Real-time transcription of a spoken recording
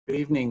Good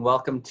evening.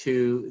 Welcome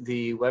to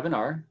the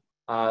webinar,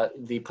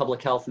 the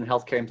Public Health and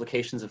Healthcare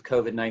Implications of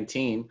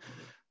COVID-19.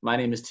 My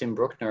name is Tim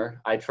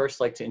Bruckner. I'd first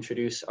like to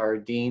introduce our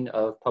Dean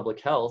of Public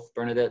Health,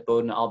 Bernadette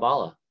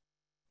Boden-Albala.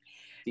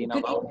 Dean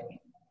Albala.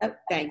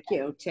 Thank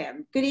you,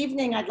 Tim. Good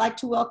evening. I'd like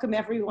to welcome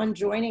everyone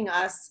joining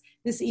us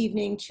this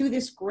evening to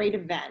this great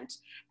event.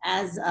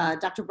 As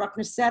Dr.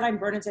 Bruckner said, I'm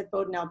Bernadette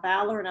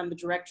Boden-Albala, and I'm the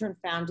Director and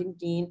Founding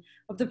Dean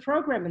of the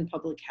Program in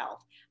Public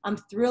Health. I'm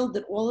thrilled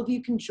that all of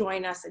you can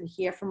join us and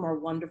hear from our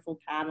wonderful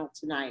panel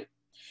tonight.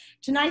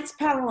 Tonight's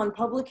panel on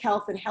public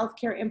health and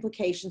healthcare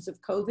implications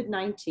of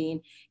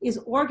COVID-19 is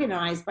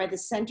organized by the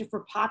Center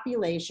for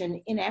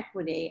Population,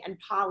 Inequity, and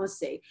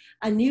Policy,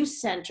 a new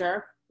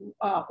center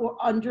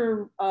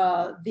under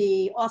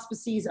the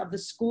auspices of the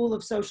School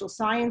of Social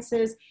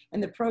Sciences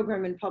and the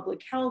Program in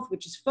Public Health,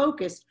 which is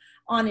focused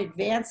on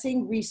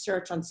advancing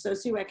research on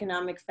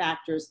socioeconomic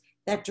factors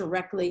that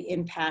directly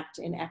impact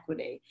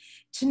inequity.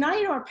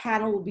 Tonight, our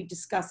panel will be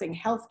discussing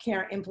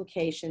healthcare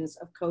implications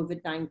of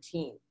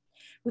COVID-19.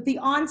 With the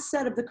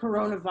onset of the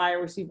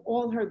coronavirus, we've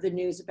all heard the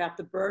news about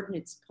the burden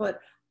it's put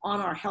on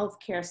our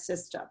healthcare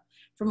system,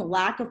 from a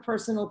lack of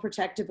personal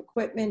protective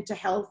equipment to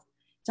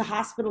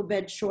hospital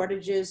bed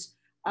shortages,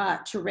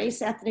 to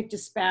race ethnic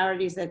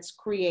disparities that's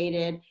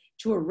created,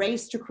 to a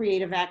race to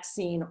create a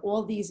vaccine.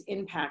 All these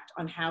impact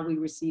on how we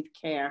receive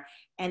care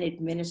and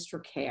administer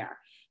care.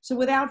 So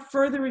without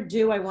further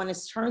ado, I want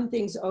to turn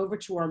things over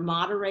to our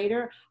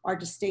moderator, our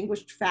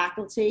distinguished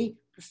faculty,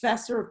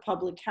 Professor of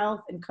Public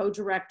Health and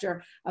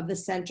Co-Director of the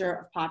Center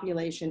of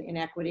Population,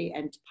 Inequity,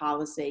 and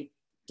Policy,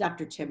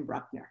 Dr. Tim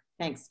Bruckner.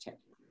 Thanks, Tim.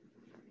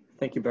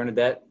 Thank you,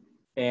 Bernadette.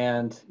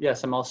 And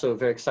yes, I'm also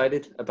very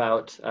excited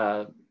about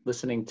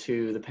listening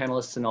to the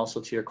panelists and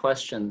also to your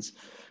questions.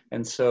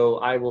 And so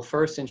I will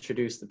first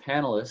introduce the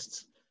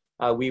panelists.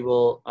 We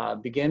will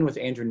begin with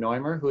Andrew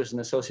Noymer, who is an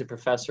Associate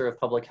Professor of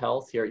Public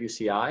Health here at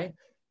UCI.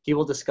 He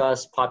will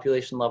discuss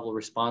population level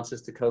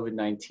responses to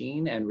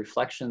COVID-19 and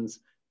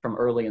reflections from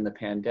early in the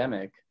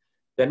pandemic.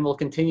 Then we'll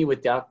continue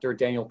with Dr.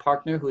 Daniel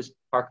Parker,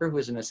 who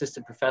is an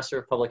Assistant Professor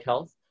of Public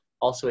Health,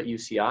 also at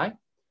UCI.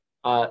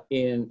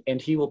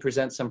 And he will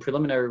present some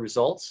preliminary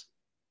results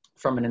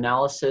from an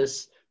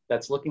analysis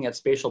that's looking at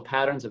spatial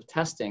patterns of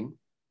testing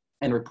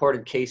and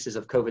reported cases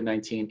of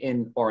COVID-19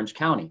 in Orange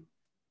County.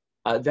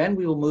 Then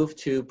we will move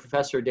to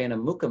Professor Dana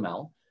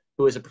Mukamel,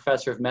 who is a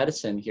professor of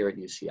medicine here at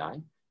UCI,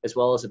 as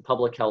well as in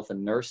public health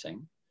and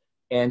nursing.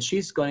 And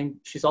she's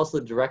also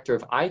the director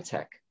of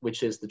iTEQC,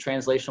 which is the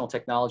Translational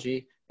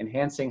Technology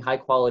Enhancing High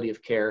Quality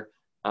of Care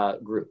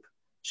group.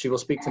 She will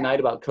speak tonight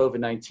about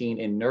COVID-19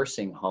 in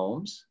nursing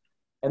homes.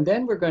 And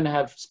then we're going to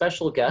have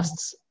special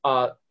guests,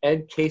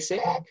 Ed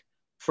Kacic,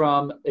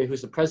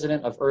 who's the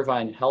president of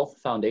Irvine Health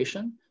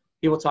Foundation.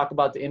 He will talk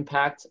about the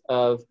impact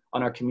on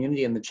our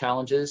community and the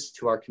challenges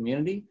to our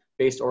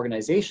community-based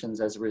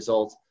organizations as a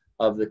result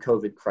of the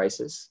COVID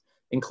crisis,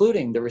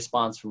 including the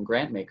response from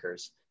grant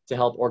makers to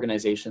help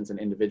organizations and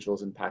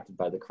individuals impacted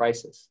by the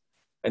crisis.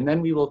 And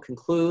then we will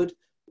conclude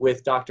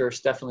with Dr.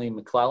 Stephanie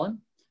McClellan,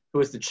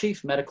 who is the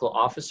Chief Medical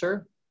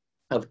Officer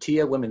of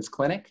TIA Women's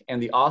Clinic and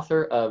the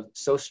author of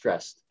So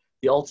Stressed,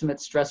 the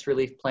Ultimate Stress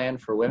Relief Plan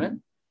for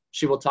Women.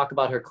 She will talk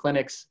about her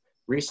clinic's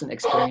recent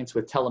experience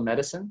with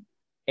telemedicine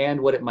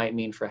and what it might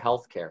mean for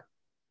healthcare.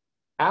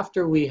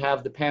 After we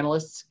have the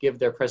panelists give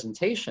their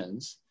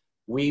presentations,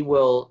 we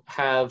will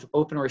have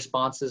open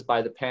responses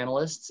by the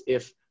panelists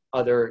if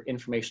other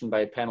information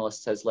by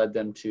panelists has led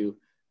them to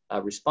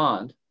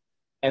respond.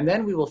 And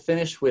then we will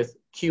finish with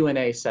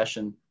Q&A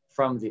session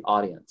from the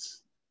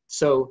audience.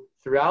 So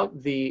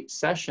throughout the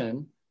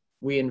session,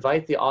 we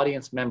invite the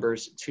audience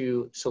members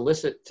to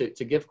solicit,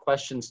 to give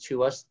questions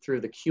to us through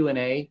the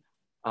Q&A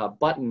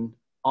button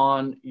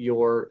on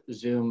your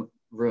Zoom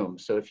room.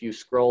 So if you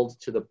scrolled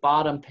to the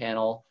bottom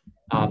panel,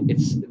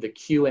 it's the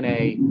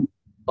Q&A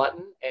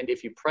button. And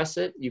if you press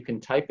it, you can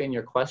type in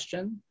your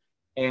question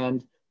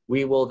and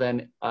we will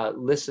then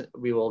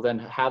we will then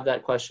have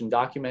that question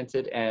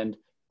documented and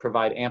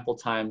provide ample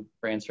time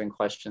for answering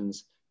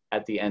questions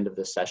at the end of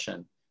the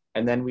session.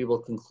 And then we will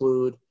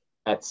conclude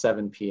at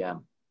 7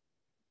 p.m.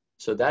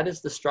 So that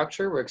is the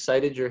structure. We're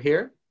excited you're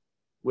here.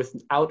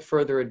 Without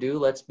further ado,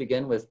 let's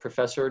begin with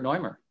Professor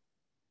Noymer.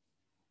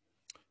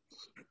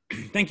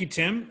 Thank you,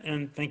 Tim,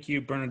 and thank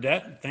you,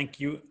 Bernadette. Thank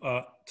you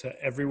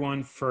to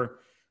everyone for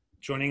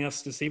joining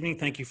us this evening.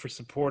 Thank you for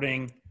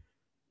supporting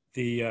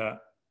the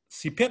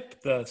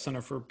CPIP, the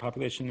Center for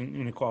Population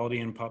Inequality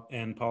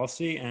and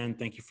Policy, and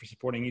thank you for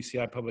supporting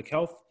UCI Public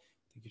Health.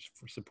 Thank you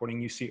for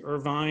supporting UC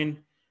Irvine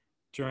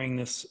during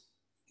this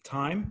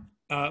time.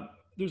 I'm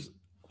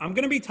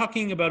going to be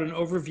talking about an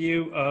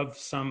overview of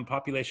some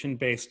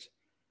population-based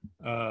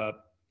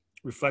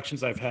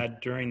reflections I've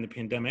had during the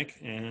pandemic,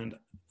 and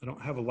I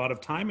don't have a lot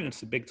of time and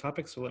it's a big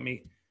topic, so let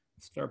me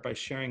start by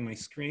sharing my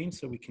screen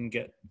so we can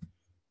get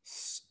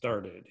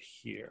started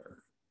here.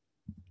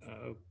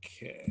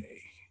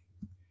 Okay.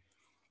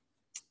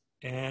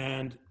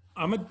 And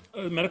I'm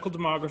a medical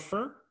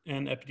demographer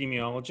and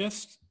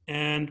epidemiologist,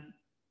 and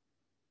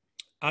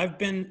I've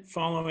been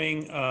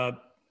following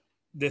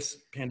this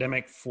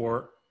pandemic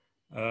for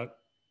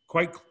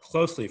quite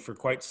closely for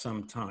quite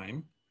some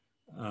time.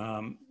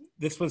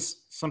 This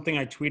was something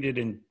I tweeted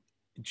in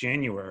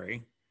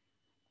January.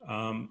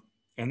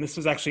 And this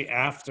was actually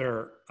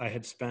after I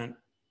had spent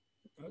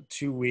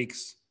 2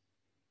 weeks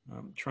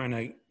trying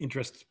to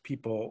interest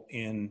people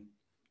in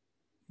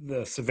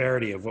the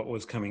severity of what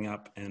was coming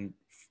up, and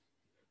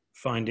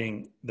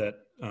finding that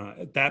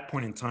at that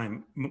point in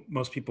time,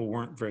 most people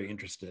weren't very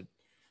interested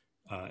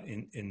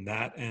in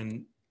that,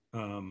 and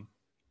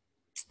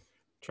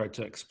tried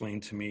to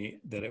explain to me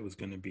that it was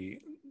going to be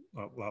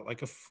a lot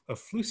like a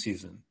flu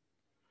season.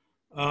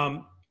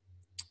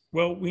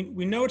 Well,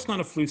 we know it's not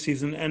a flu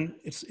season, and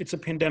it's a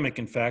pandemic,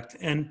 in fact.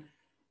 And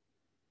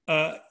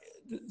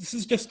this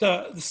is just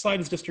the slide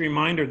is just a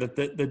reminder that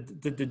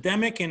the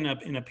demic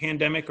in a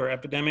pandemic or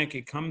epidemic,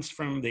 it comes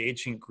from the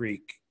ancient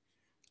Greek,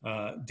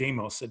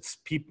 demos.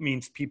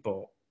 Means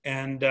people,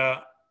 and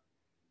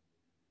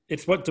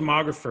it's what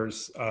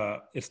demographers.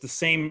 It's the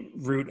same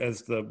root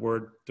as the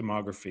word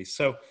demography.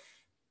 So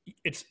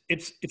it's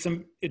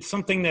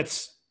something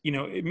that's, you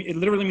know, it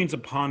literally means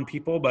upon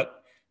people, but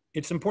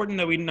it's important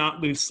that we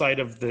not lose sight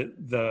of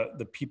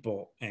the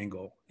people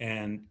angle,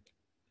 and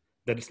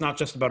that it's not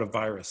just about a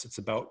virus, it's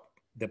about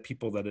the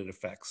people that it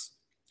affects.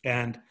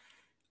 And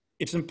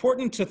it's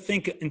important to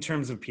think in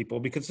terms of people,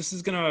 because this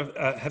is going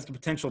to has the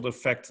potential to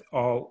affect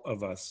all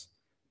of us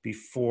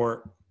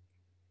before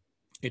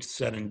it's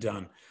said and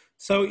done.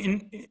 So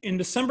in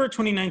December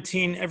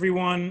 2019,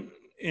 everyone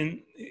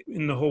in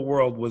the whole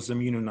world was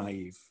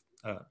immunonaive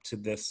to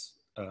this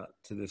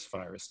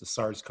virus, the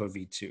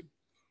SARS-CoV-2.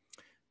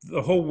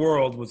 The whole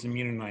world was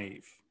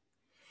immunonaive.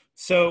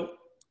 So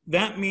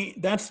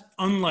that's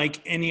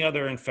unlike any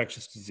other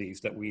infectious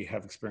disease that we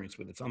have experience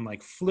with. It's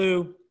unlike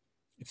flu.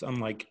 It's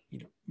unlike, you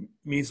know,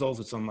 measles.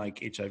 It's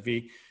unlike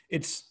HIV.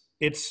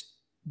 It's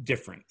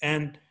different,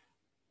 and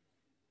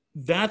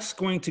that's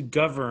going to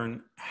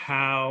govern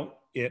how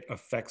it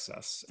affects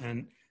us.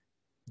 And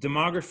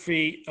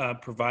demography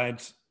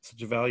provides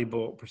such a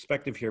valuable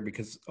perspective here,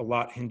 because a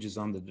lot hinges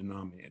on the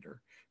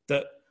denominator.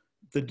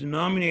 The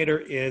denominator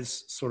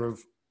is sort of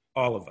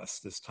all of us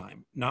this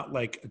time, not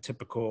like a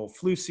typical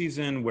flu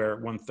season where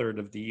 1/3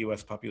 of the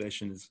US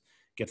population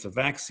gets a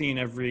vaccine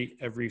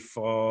every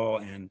fall,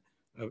 and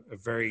a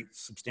very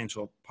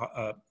substantial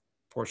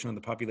portion of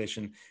the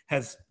population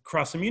has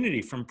cross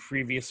immunity from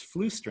previous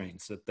flu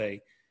strains that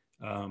they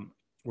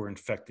were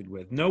infected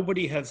with.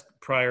 Nobody has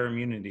prior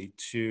immunity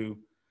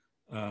to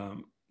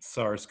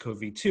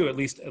SARS-CoV-2, at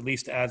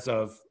least as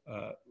of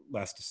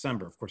last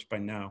December. Of course, by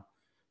now,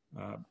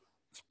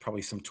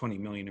 probably some 20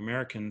 million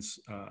Americans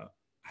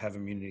have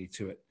immunity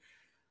to it.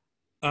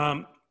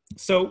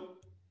 So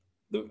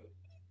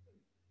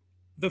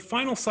the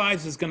final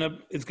size is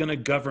gonna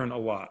govern a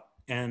lot,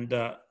 and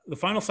the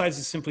final size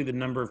is simply the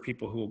number of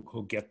people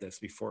who'll get this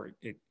before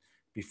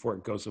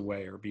it goes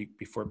away, or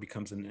before it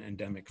becomes an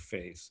endemic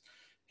phase.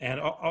 And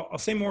I'll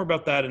say more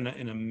about that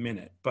in a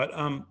minute. But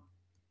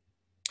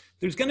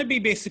there's going to be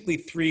basically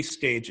 3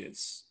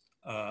 stages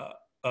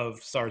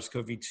of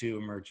SARS-CoV-2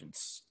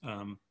 emergence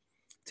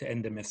to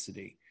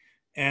endemicity,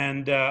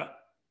 and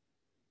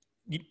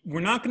we're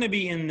not going to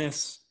be in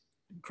this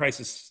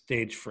crisis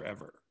stage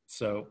forever.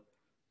 So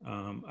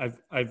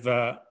I've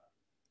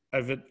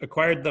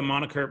acquired the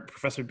moniker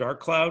Professor Dark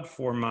Cloud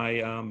for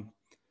my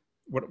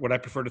what I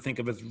prefer to think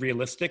of as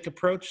realistic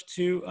approach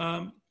to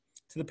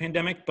the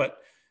pandemic. But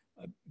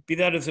be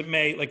that as it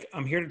may, like,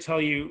 I'm here to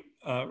tell you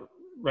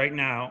right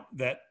now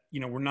that, you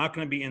know, we're not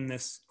going to be in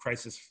this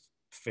crisis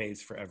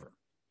phase forever.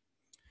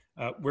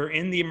 We're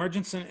in the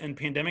emergence and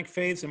pandemic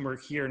phase, and we're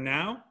here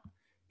now.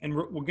 And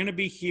we're going to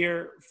be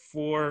here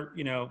for,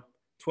 you know,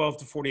 12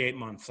 to 48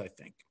 months, I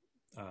think,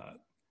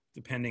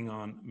 depending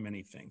on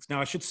many things.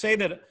 Now, I should say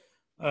that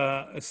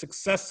a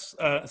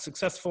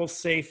successful,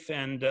 safe,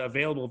 and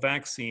available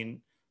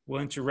vaccine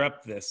will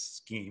interrupt this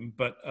scheme,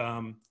 but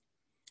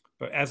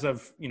as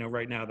of, you know,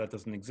 right now, that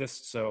doesn't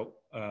exist. So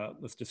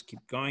let's just keep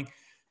going.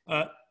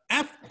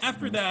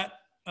 After that,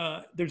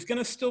 there's going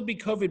to still be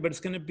COVID, but it's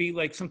going to be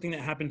like something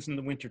that happens in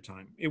the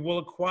wintertime. It will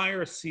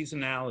acquire a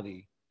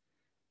seasonality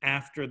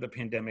after the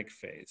pandemic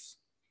phase.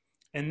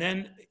 And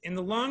then in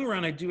the long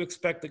run, I do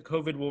expect that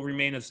COVID will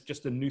remain as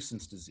just a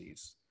nuisance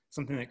disease,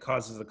 something that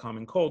causes a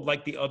common cold,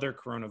 like the other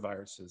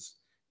coronaviruses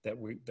that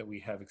we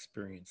have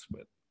experience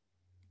with.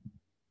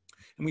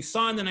 And we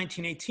saw in the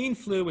 1918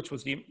 flu, which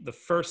was the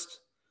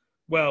first,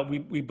 well,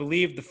 we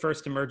believe the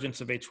first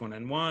emergence of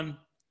H1N1.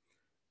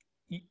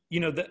 You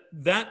know,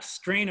 that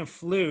strain of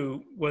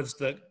flu was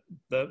the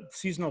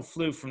seasonal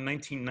flu from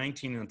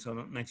 1919 until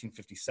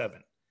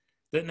 1957.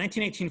 The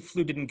 1918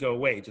 flu didn't go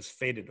away, it just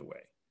faded away.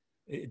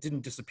 It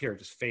didn't disappear, it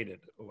just faded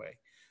away.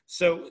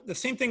 So the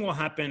same thing will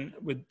happen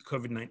with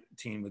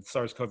COVID-19, with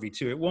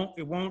SARS-CoV-2.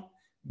 It won't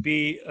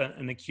be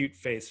an acute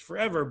phase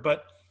forever,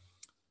 but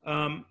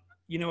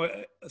you know,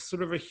 a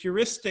sort of a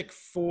heuristic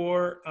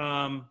for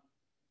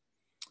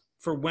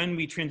when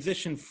we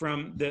transition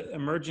from the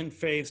emergent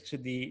phase to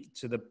the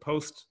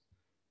post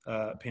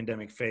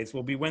pandemic phase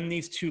will be when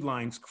these 2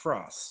 lines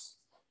cross.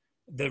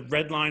 the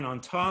red line on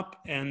top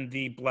and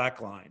the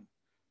black line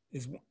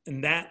is,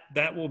 and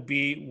that will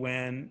be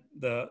when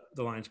the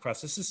lines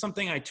cross. This is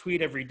something I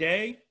tweet every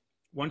day,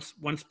 once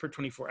per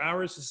 24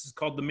 hours. This is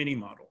called the mini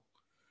model.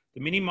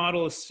 The mini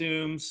model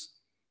assumes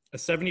a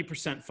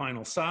 70%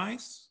 final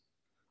size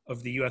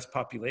of the US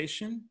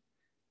population,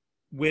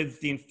 with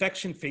the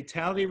infection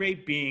fatality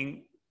rate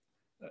being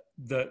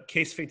the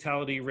case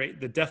fatality rate,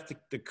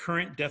 the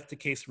current death to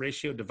case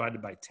ratio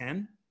divided by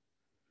 10.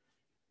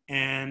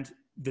 And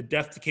the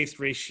death to case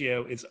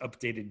ratio is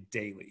updated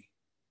daily,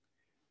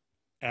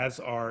 as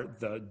are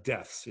the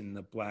deaths in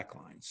the black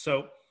line.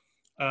 So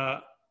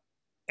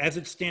as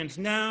it stands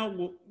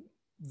now,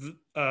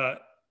 the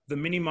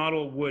mini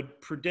model would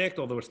predict,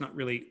 although it's not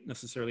really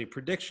necessarily a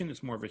prediction,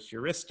 it's more of a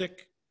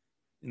heuristic.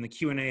 In the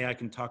Q&A, I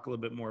can talk a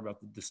little bit more about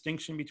the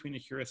distinction between a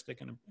heuristic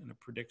and a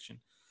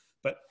prediction.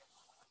 But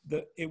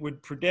it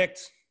would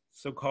predict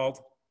so-called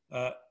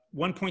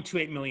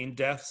 1.28 million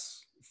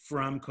deaths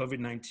from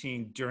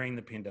COVID-19 during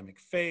the pandemic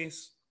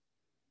phase.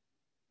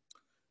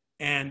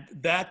 And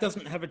that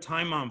doesn't have a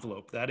time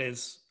envelope. That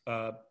is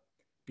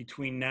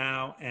between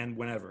now and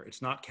whenever.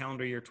 It's not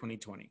calendar year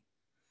 2020.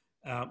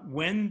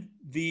 When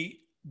the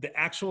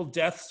actual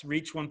deaths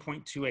reach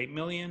 1.28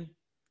 million,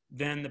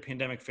 then the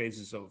pandemic phase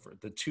is over.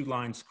 The two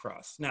lines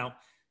cross. Now,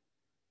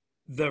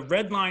 the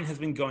red line has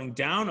been going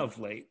down of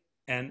late,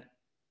 and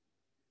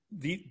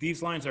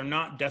these lines are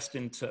not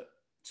destined to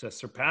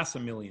surpass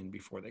 1 million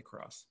before they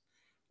cross.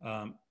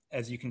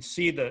 As you can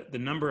see, the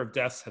number of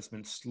deaths has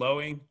been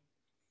slowing,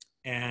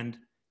 and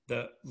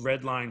the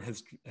red line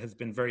has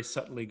been very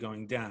subtly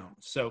going down.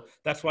 So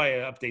that's why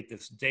I update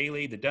this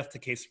daily. The death to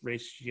case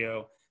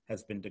ratio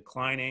has been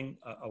declining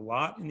a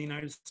lot in the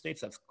United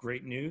States. That's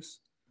great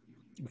news.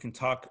 We can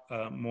talk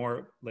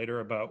more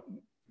later about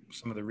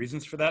some of the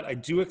reasons for that. I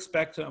do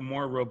expect a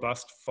more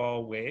robust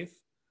fall wave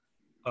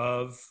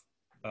of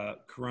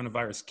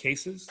coronavirus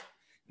cases,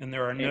 and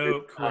there are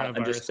no coronavirus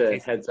and just a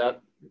cases. Heads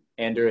up,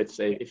 Andrew,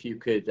 if you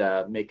could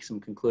make some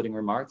concluding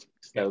remarks,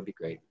 that would be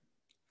great.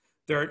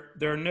 There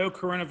are no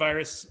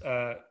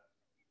coronavirus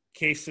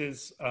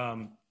cases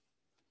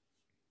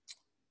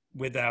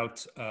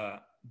without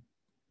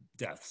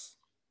deaths.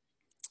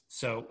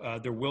 So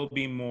there will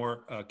be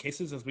more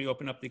cases as we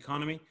open up the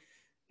economy,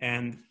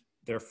 and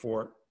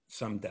therefore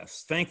some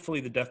deaths. Thankfully,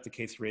 the death to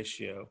case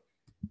ratio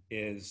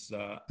is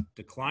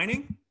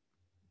declining.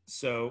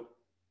 So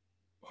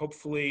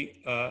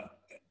hopefully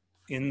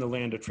in the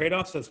land of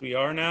trade-offs, as we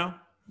are now,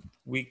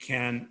 we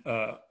can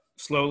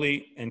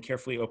slowly and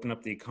carefully open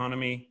up the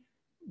economy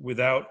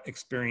without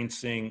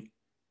experiencing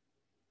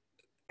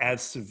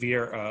as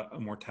severe a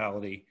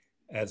mortality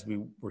as we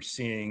were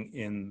seeing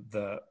in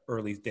the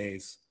early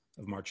days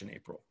of March and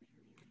April.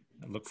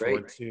 I look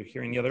forward to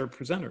hearing the other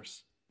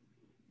presenters.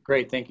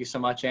 Great, thank you so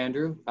much,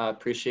 Andrew.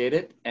 Appreciate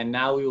it. And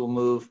now we will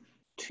move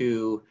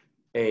to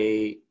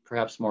a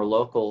perhaps more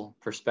local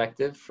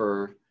perspective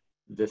for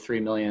the 3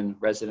 million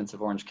residents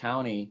of Orange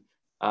County.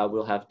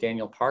 We'll have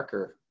Daniel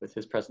Parker with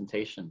his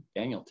presentation.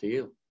 Daniel, to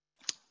you.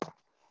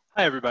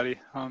 Hi, everybody.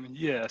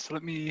 Yeah, so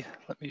let me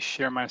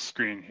share my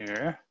screen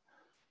here.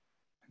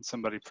 And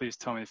somebody please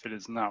tell me if it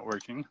is not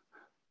working.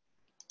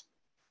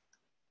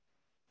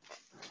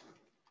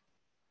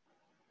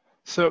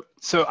 So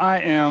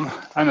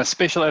I'm a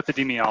spatial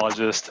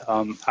epidemiologist.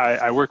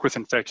 I work with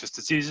infectious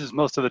diseases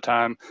most of the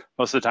time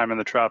in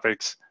the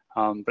tropics,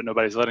 but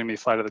nobody's letting me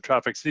fly to the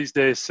tropics these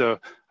days, so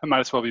I might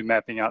as well be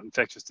mapping out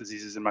infectious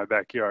diseases in my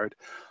backyard.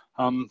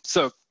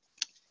 So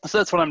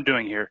that's what I'm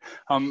doing here.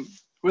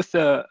 With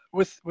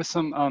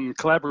some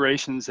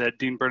collaborations that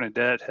Dean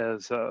Bernadette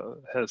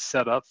has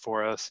set up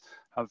for us,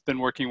 I've been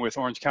working with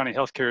Orange County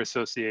Healthcare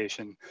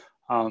Association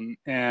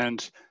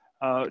and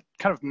kind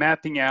of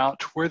mapping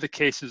out where the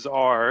cases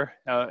are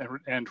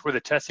and where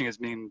the testing is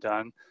being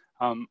done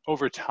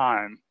over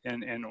time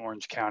in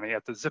Orange County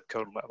at the zip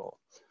code level.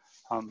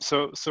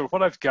 So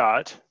what I've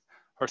got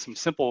are some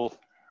simple,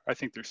 I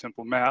think they're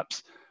simple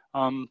maps,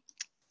 and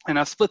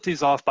I've split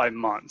these off by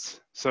months.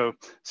 So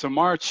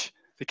March,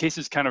 the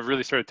cases kind of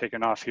really started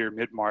taking off here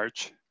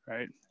mid-March,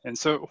 right? And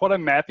so what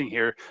I'm mapping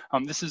here,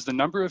 this is the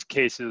number of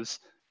cases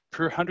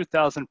per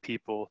 100,000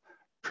 people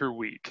per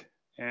week.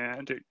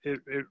 And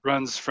it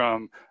runs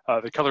from,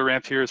 the color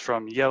ramp here is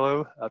from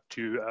yellow up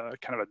to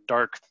kind of a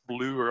dark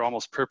blue or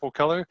almost purple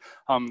color.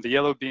 The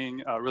yellow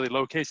being really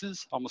low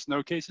cases, almost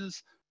no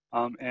cases,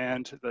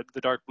 and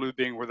the dark blue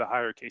being where the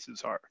higher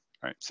cases are,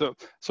 right? So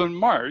in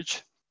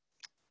March,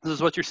 this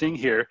is what you're seeing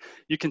here.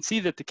 You can see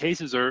that the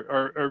cases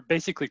are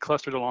basically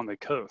clustered along the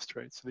coast,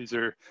 right? So these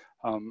are,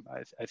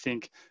 I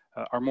think,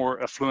 are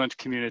more affluent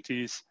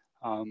communities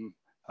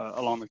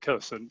along the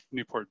coast. So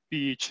Newport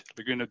Beach,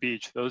 Laguna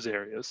Beach, those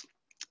areas.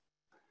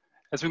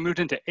 As we moved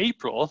into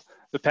April,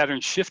 the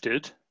pattern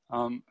shifted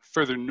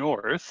further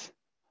north,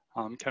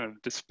 kind of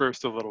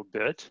dispersed a little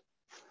bit.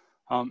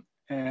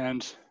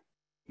 And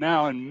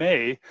now in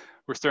May,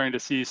 we're starting to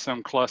see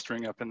some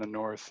clustering up in the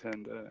north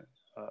and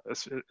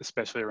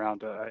especially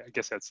around, I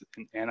guess that's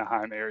in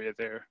Anaheim area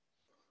there,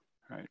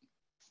 right?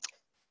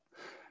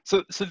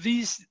 So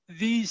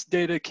these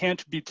data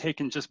can't be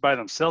taken just by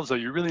themselves, though.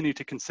 You really need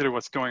to consider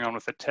what's going on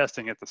with the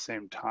testing at the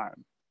same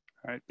time,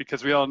 right?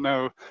 Because we all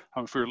know,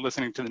 if we're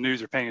listening to the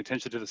news or paying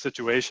attention to the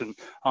situation,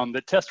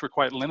 that tests were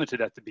quite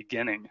limited at the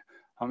beginning.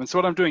 And so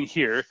what I'm doing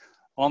here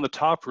on the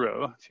top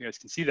row, if you guys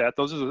can see that,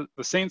 those are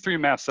the same three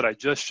maps that I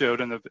just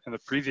showed in the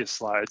previous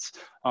slides,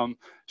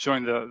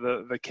 showing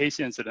the case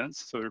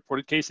incidence, so the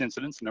reported case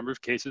incidence, the number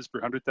of cases per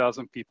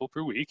 100,000 people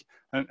per week.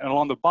 And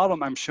along the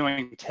bottom, I'm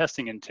showing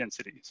testing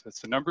intensity. So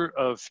it's the number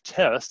of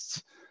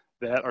tests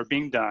that are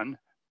being done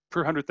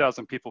per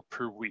 100,000 people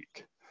per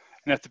week.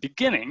 And at the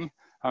beginning,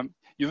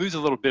 you lose a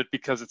little bit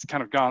because it's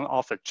kind of gone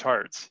off the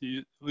charts.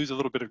 You lose a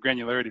little bit of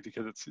granularity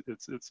because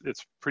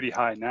it's pretty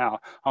high now.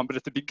 But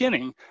at the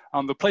beginning,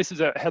 the places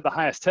that had the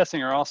highest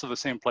testing are also the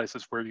same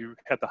places where you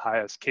had the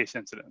highest case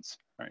incidence,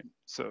 right?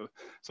 So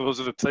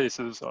those are the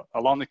places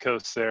along the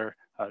coast there,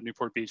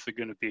 Newport Beach,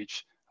 Laguna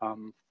Beach,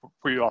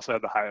 where you also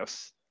have the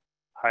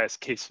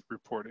highest case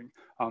reporting.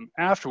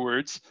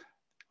 Afterwards,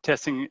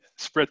 testing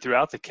spread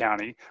throughout the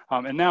county,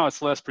 and now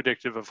it's less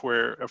predictive of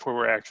where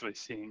we're actually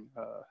seeing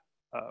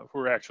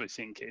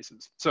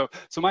cases. So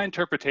my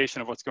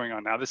interpretation of what's going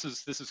on now, this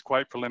is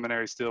quite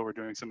preliminary still. We're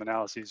doing some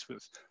analyses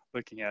with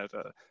looking at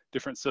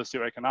different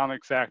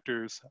socioeconomic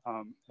factors,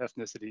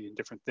 ethnicity, and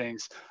different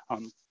things.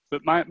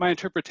 But my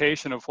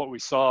interpretation of what we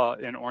saw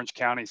in Orange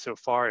County so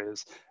far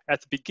is,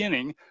 at the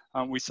beginning,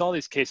 we saw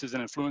these cases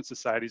in affluent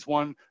societies.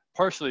 One,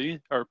 partially,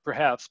 or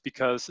perhaps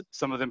because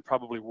some of them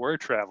probably were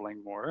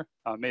traveling more,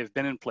 may have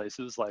been in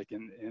places like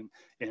in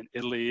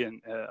Italy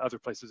and other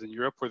places in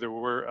Europe where there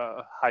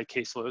were high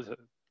caseloads, a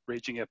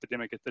raging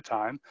epidemic at the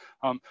time.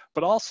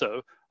 But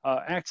also,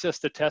 access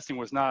to testing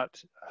was not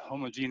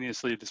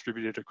homogeneously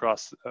distributed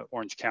across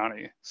Orange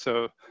County.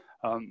 So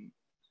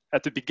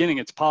at the beginning,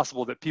 it's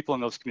possible that people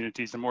in those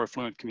communities, the more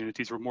affluent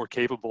communities, were more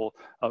capable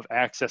of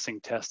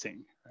accessing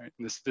testing. Right?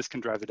 And this can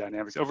drive the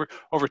dynamics.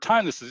 Over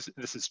time, this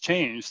has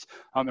changed,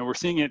 and we're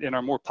seeing it in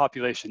our more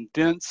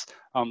population-dense,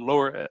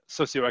 lower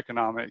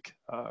socioeconomic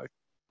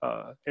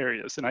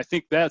areas. And I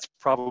think that's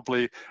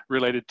probably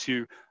related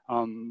to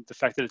the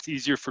fact that it's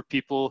easier for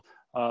people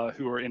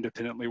who are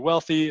independently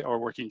wealthy or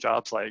working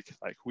jobs like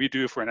we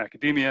do if we're in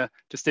academia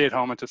to stay at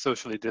home and to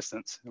socially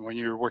distance. And when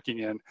you're working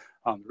in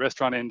the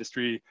restaurant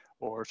industry,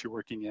 or if you're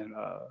working in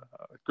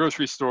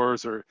grocery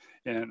stores or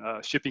in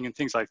shipping and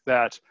things like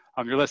that,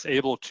 you're less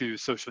able to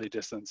socially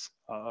distance.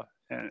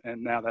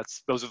 And now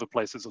those are the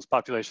places, those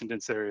population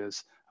dense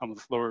areas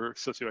with lower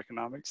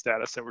socioeconomic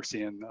status that we're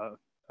seeing the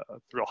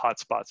real hot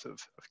spots of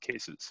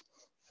cases.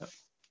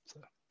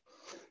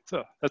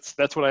 So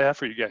that's what I have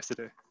for you guys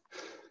today.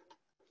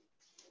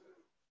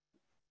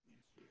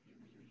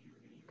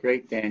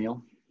 Great,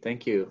 Daniel.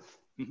 Thank you.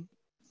 Mm-hmm.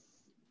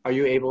 Are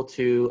you able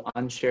to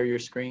unshare your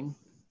screen?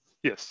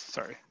 Yes,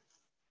 sorry.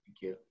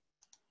 Thank you.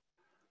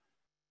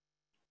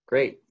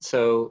 Great.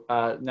 So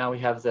now we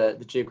have the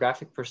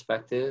geographic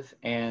perspective,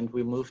 and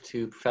we move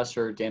to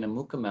Professor Dana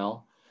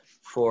Mukamel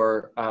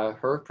for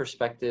her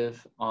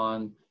perspective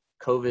on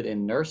COVID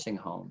in nursing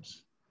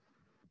homes.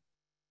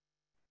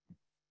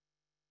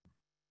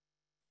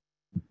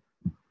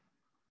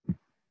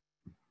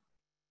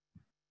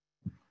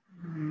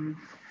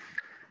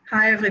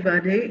 Hi,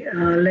 everybody.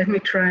 Let me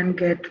try and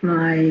get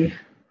my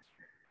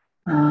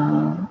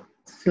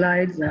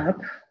slides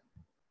up.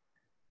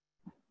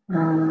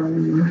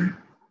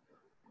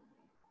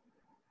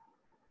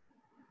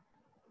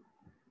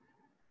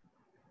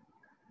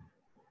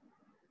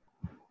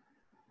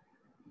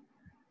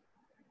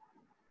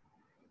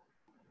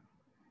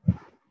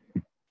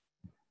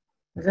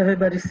 Does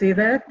everybody see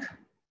that?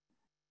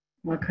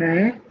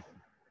 Okay.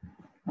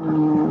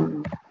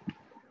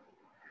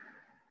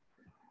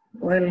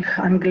 Well,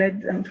 I'm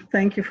glad, and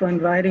thank you for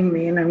inviting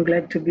me, and I'm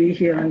glad to be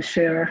here and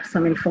share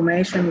some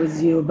information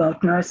with you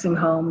about nursing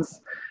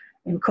homes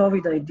and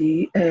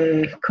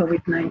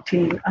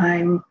COVID-19.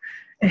 I'm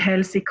a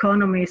health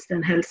economist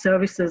and health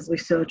services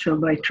researcher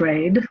by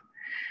trade.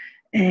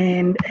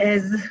 And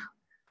as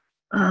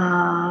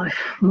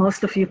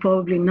most of you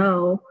probably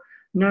know,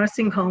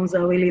 nursing homes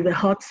are really the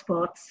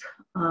hotspot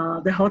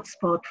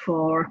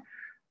for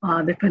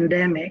the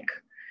pandemic.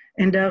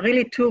 And there are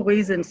really two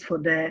reasons for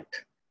that.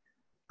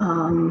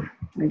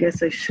 I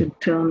guess I should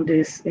turn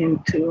this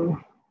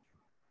into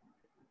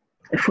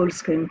a full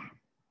screen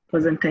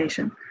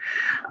presentation.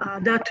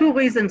 There are two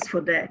reasons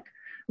for that.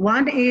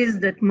 One is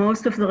that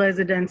most of the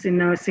residents in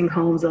nursing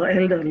homes are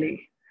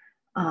elderly.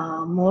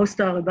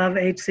 Most are above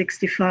age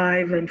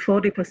 65 and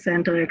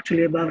 40% are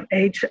actually above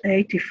age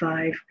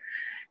 85.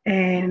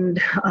 And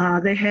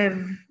they have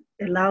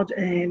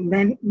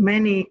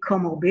many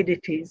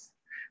comorbidities.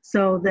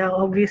 So they're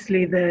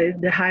obviously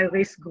the high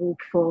risk group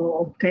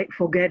for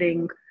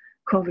getting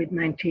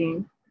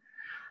COVID-19.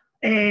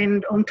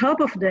 And on top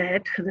of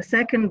that, the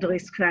second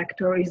risk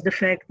factor is the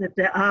fact that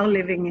they are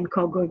living in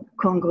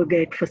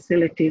congregate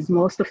facilities.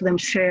 Most of them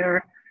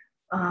share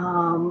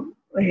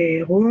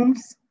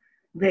rooms.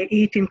 They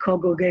eat in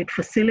congregate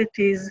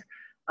facilities.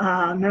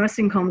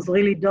 nursing homes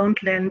really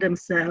don't lend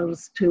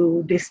themselves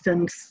to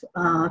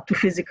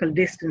physical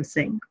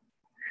distancing.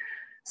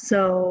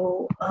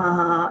 So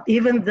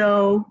even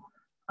though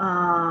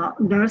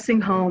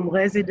nursing home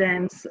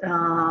residents,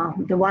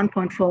 the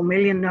 1.4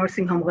 million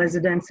nursing home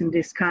residents in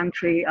this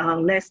country are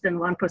less than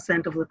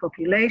 1% of the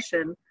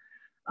population,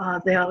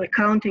 they are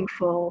accounting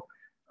for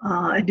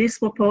a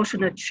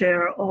disproportionate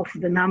share of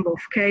the number of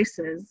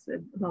cases,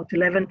 about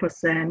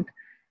 11%,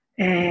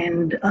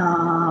 and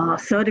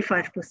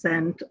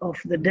 35% of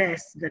the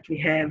deaths that we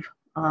have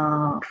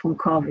from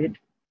COVID.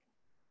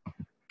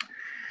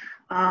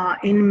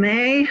 In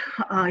May,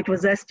 it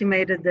was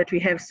estimated that we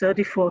have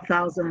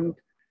 34,000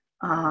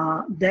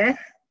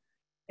 deaths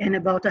and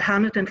about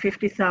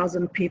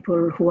 150,000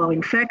 people who are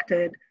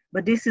infected,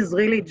 but this is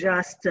really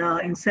just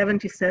in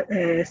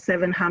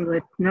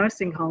 700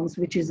 nursing homes,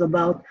 which is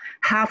about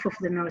half of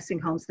the nursing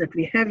homes that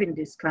we have in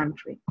this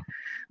country.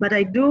 But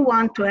I do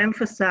want to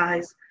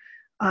emphasize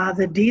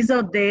that these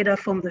are data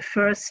from the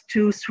first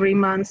 2-3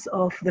 months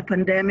of the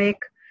pandemic,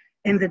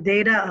 and the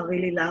data are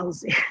really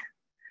lousy.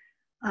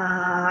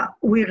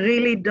 We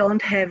really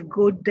don't have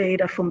good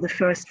data from the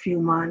first few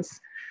months.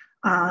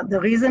 The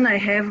reason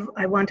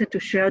I wanted to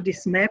share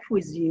this map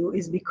with you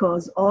is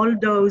because all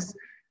those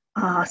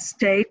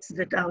states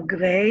that are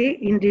gray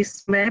in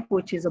this map,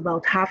 which is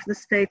about half the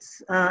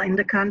states in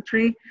the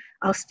country,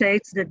 are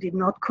states that did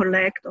not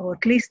collect, or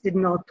at least did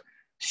not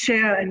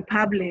share and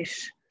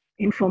publish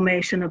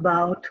information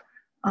about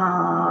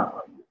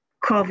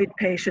COVID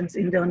patients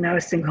in their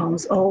nursing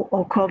homes,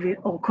 or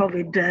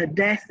COVID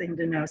death in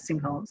the nursing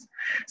homes.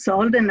 So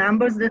all the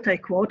numbers that I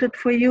quoted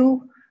for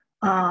you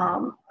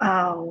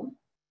are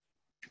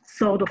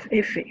sort of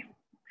iffy.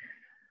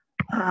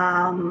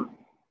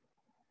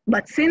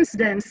 But since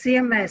then,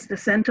 CMS, the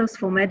Centers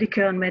for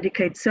Medicare and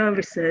Medicaid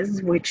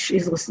Services, which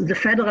is the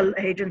federal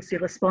agency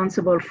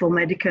responsible for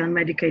Medicare and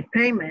Medicaid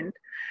payment,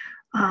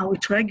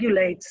 which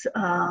regulates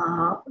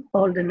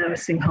all the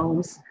nursing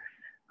homes,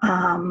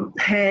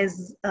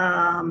 has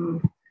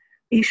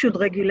issued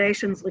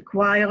regulations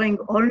requiring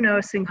all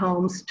nursing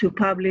homes to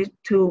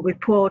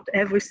report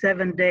every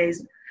 7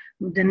 days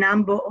the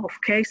number of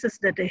cases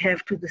that they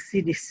have to the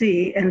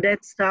CDC, and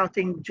that's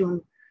starting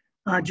June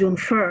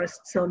 1st.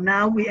 So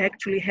now we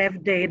actually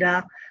have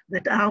data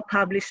that are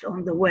published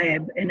on the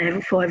web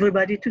and for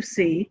everybody to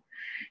see.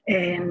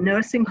 And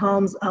nursing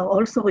homes are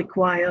also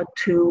required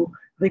to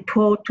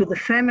report to the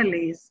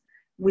families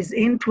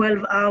within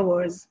 12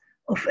 hours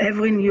of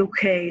every new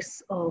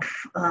case of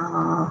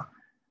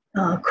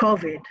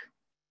COVID,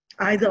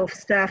 either of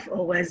staff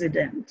or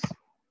residents.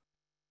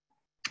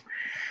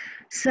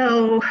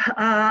 So,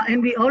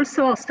 and we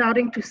also are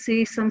starting to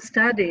see some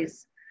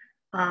studies.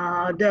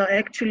 There are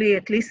actually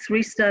at least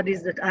 3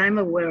 studies that I'm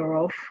aware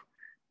of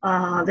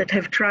that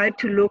have tried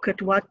to look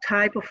at what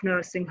type of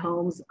nursing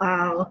homes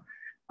are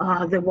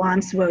the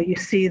ones where you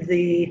see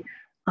the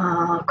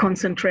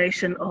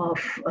concentration of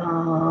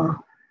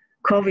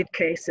COVID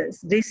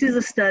cases. This is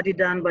a study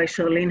done by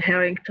Charlene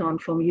Harrington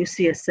from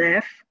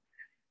UCSF,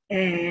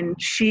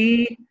 and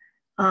she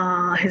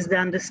has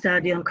done the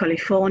study on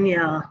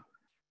California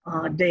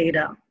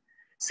data.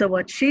 So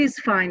what she's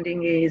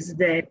finding is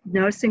that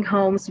nursing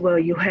homes where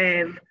you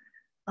have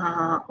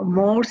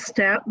more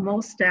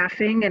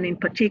staffing, and in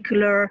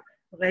particular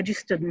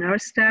registered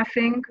nurse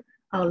staffing,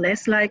 are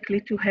less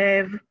likely to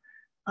have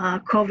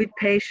COVID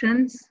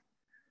patients.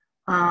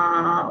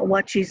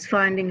 What she's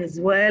finding as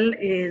well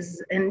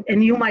is,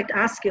 and you might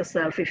ask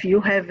yourself, if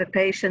you have a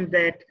patient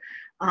that,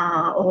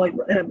 or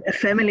a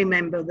family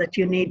member that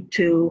you need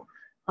to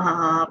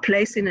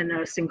place in a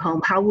nursing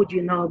home, how would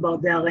you know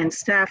about their RN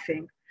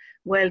staffing?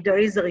 Well, there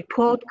is a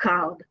report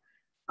card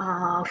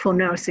for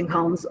nursing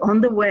homes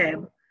on the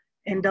web,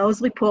 and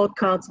those report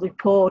cards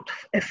report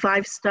a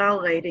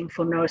 5-star rating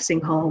for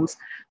nursing homes,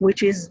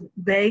 which is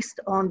based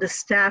on the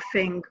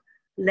staffing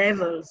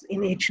levels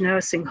in each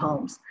nursing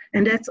homes.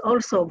 And that's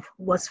also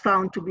was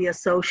found to be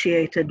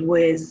associated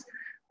with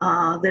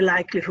the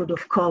likelihood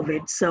of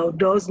COVID. So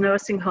those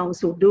nursing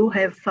homes who do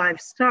have 5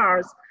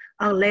 stars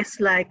are less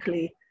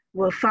likely,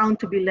 were found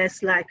to be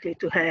less likely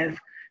to have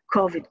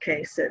COVID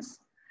cases.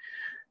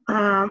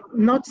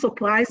 Not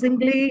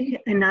surprisingly,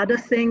 another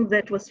thing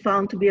that was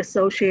found to be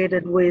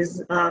associated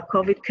with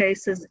COVID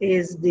cases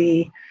is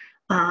the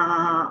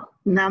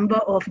number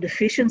of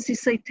deficiency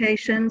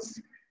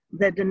citations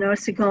that the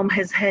nursing home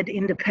has had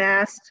in the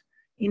past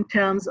in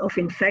terms of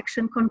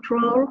infection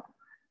control.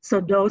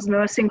 So those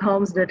nursing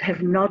homes that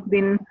have not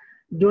been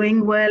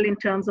doing well in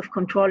terms of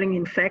controlling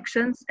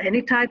infections,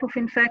 any type of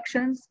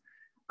infections,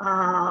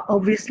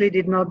 obviously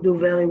did not do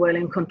very well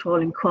in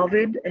controlling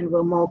COVID and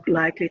were more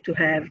likely to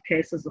have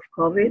cases of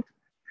COVID.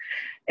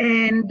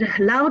 And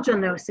larger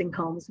nursing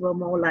homes were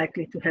more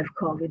likely to have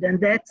COVID.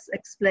 And that's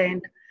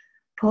explained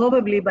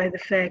probably by the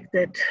fact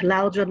that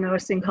larger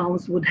nursing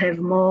homes would have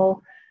more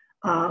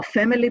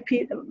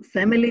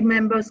family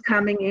members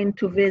coming in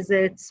to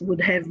visits,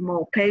 would have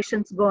more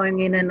patients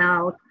going in and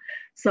out.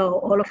 So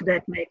all of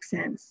that makes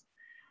sense.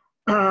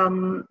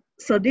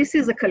 So this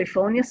is a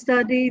California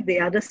study. The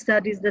other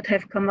studies that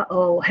have come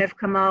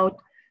out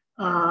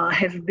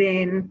have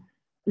been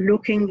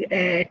looking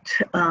at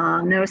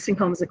nursing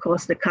homes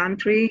across the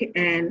country,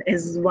 and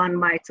as one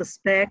might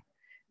suspect,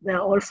 they're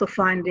also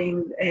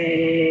finding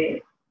a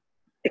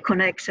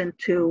connection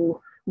to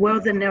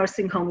where the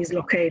nursing home is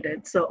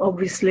located. So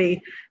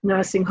obviously,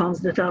 nursing homes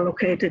that are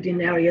located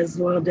in areas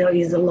where there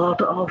is a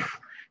lot of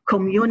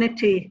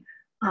community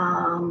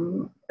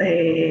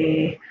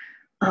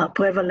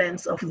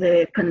prevalence of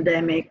the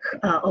pandemic,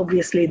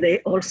 obviously they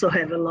also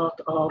have a lot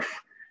of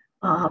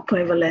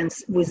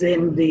prevalence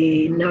within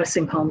the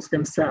nursing homes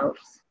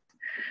themselves.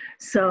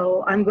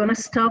 So I'm going to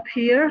stop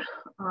here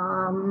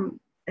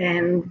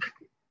and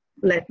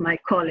let my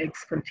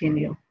colleagues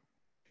continue.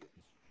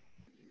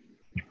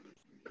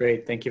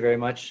 Great, thank you very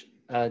much,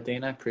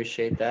 Dana,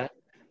 appreciate that.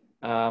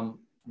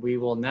 We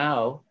will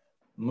now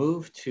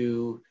move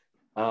to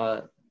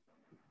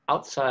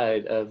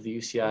outside of the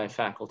UCI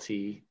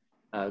faculty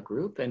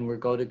group, and we're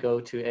going to go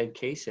to Ed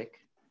Kacic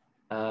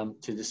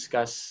to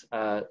discuss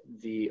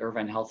the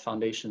Irvine Health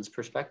Foundation's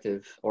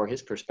perspective, or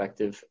his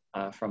perspective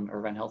from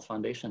Irvine Health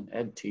Foundation.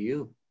 Ed, to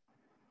you.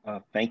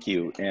 Thank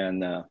you,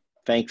 and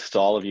thanks to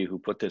all of you who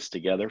put this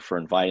together for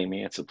inviting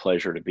me. It's a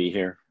pleasure to be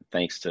here.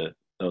 Thanks to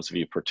those of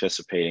you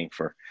participating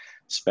for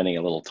spending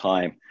a little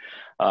time.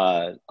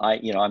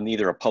 I'm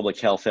neither a public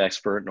health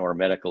expert nor a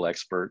medical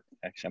expert.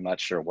 Actually, I'm not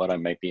sure what I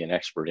might be an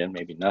expert in,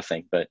 maybe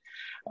nothing, but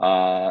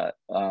I'm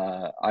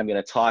going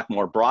to talk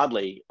more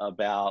broadly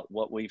about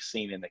what we've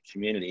seen in the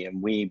community,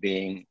 and we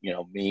being,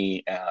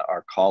 me,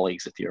 our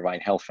colleagues at the Irvine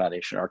Health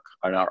Foundation,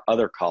 and our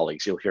other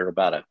colleagues. You'll hear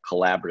about a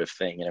collaborative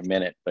thing in a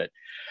minute, but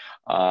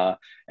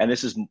and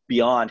this is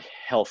beyond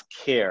health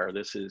care.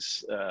 This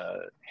is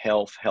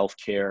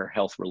healthcare,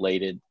 health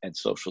related, and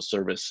social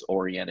service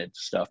oriented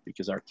stuff,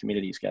 because our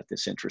community's got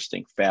this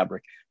interesting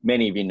fabric.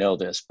 Many of you know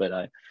this, but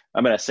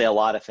I'm going to say a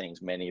lot of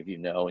things many of you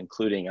know,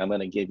 including I'm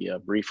going to give you a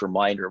brief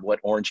reminder of what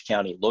Orange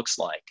County looks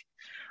like.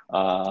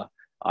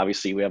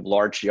 Obviously, we have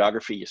large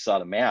geography. You saw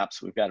the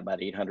maps. We've got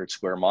about 800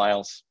 square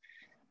miles.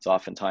 It's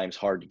oftentimes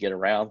hard to get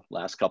around.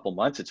 Last couple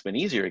months, it's been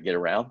easier to get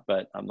around,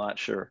 but I'm not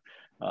sure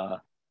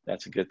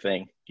that's a good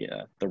thing.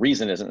 Yeah, the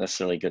reason isn't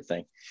necessarily a good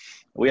thing.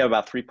 We have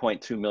about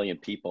 3.2 million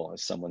people,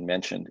 as someone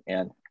mentioned,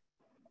 and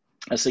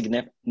a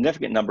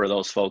significant number of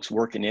those folks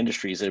work in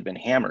industries that have been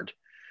hammered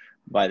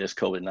by this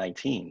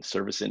COVID-19,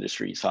 service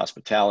industries,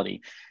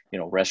 hospitality,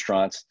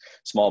 restaurants,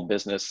 small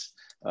business,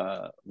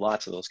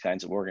 lots of those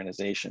kinds of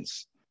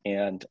organizations.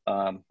 And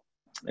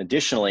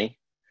additionally,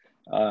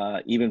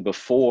 even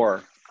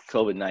before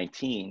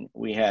COVID-19,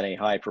 we had a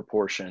high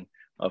proportion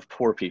of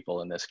poor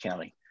people in this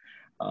county.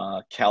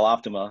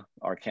 CalOptima,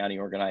 our county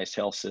organized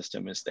health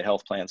system, is the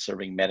health plan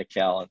serving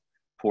Medi-Cal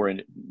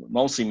and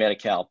mostly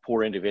Medi-Cal,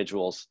 poor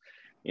individuals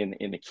in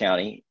the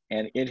county,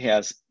 and it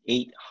has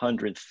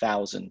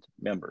 800,000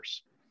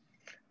 members.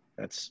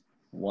 That's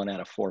 1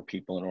 out of 4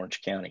 people in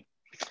Orange County.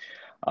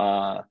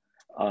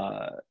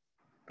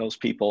 Those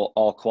people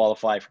all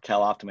qualify for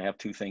CalOptima, have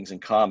 2 things in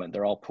common.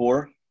 They're all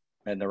poor,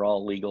 and they're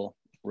all legal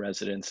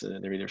residents.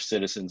 They're either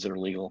citizens or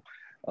legal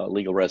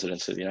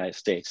residents of the United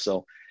States.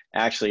 So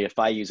actually, if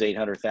I use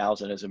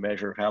 800,000 as a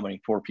measure of how many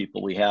poor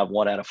people we have,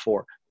 1 out of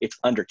 4, it's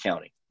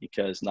undercounting,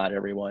 because not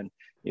everyone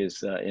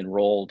is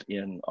enrolled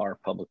in our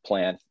public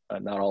plan.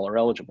 Not all are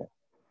eligible.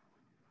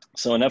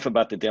 So enough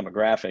about the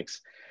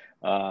demographics.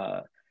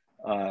 A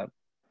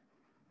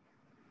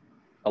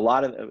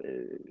lot of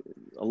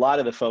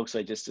the folks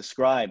I just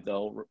described,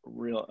 though,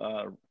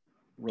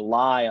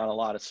 rely on a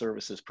lot of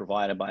services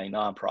provided by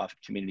nonprofit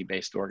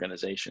community-based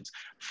organizations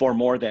for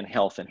more than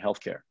health and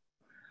healthcare.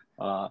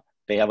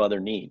 They have other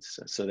needs,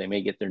 so they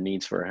may get their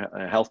needs for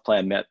a health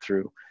plan met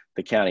through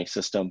the county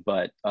system,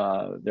 but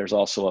there's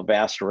also a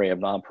vast array of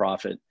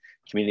nonprofit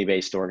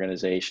community-based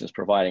organizations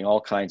providing all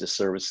kinds of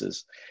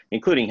services,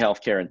 including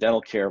healthcare and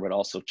dental care, but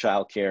also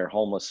childcare,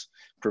 homeless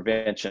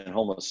prevention,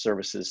 homeless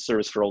services,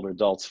 service for older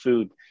adults,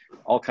 food,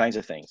 all kinds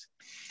of things.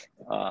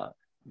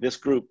 This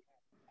group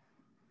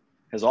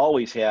has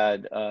always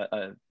had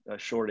a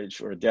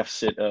shortage or a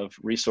deficit of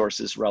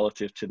resources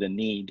relative to the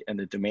need and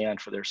the demand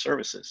for their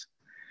services.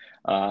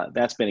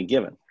 That's been a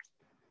given.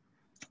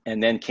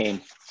 And then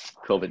came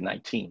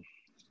COVID-19.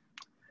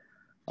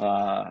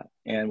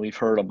 And we've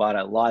heard about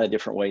a lot of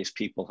different ways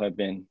people have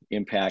been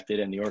impacted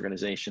and the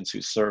organizations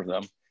who serve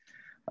them.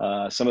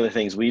 Some of the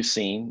things we've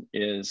seen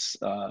is,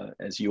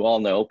 as you all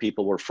know,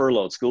 people were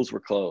furloughed, schools were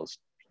closed,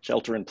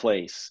 shelter in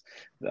place.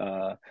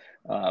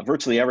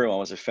 Virtually everyone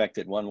was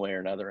affected one way or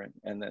another,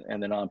 and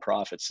the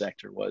nonprofit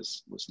sector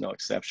was no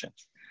exception.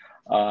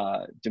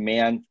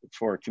 Demand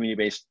for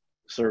community-based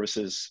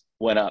services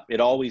went up. It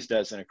always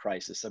does in a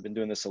crisis. I've been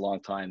doing this a long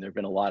time. There have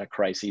been a lot of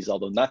crises,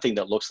 although nothing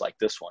that looks like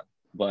this one.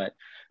 But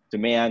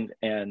demand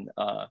and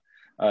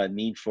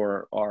need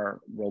for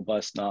our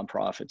robust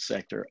nonprofit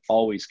sector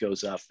always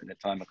goes up in a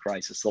time of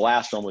crisis. The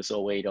last one was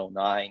 08,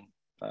 09.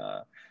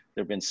 There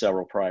have been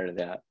several prior to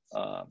that.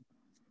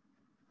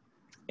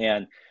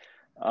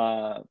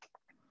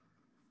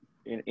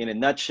 in a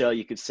nutshell,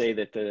 you could say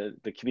that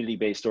the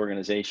community-based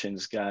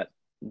organizations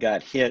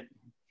got hit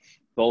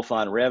both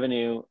on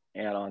revenue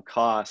and on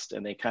cost,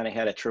 and they kind of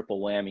had a triple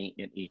whammy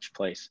in each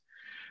place.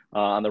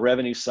 On the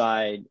revenue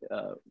side,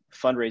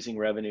 fundraising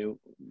revenue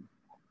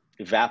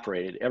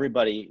evaporated.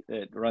 Everybody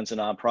that runs a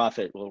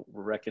nonprofit will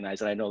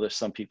recognize, and I know there's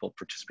some people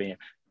participating,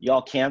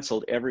 y'all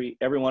canceled, every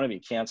one of you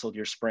canceled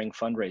your spring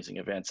fundraising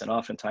events. And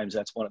oftentimes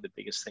that's one of the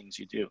biggest things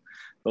you do.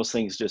 Those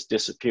things just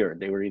disappeared.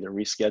 They were either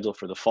rescheduled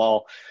for the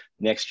fall,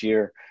 next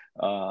year,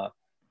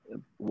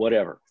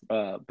 whatever.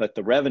 But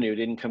the revenue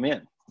didn't come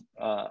in.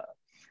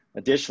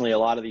 Additionally, a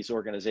lot of these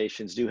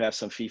organizations do have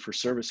some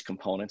fee-for-service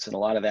components, and a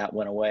lot of that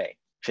went away.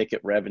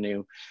 Ticket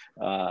revenue,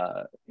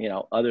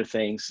 other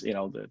things,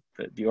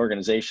 the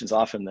organizations,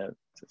 often the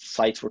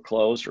sites were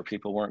closed or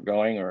people weren't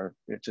going, or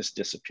it just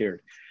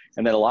disappeared.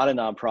 And then a lot of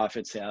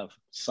nonprofits have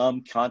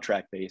some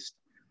contract-based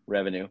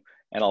revenue,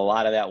 and a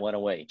lot of that went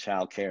away.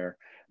 Childcare,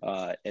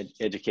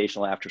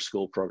 educational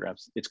after-school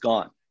programs, it's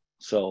gone.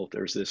 So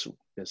there's this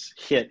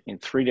hit in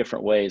 3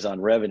 different ways on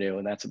revenue,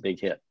 and that's a big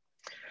hit.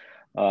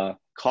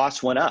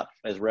 Costs went up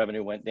as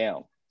revenue went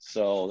down.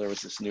 So there was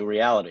this new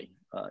reality.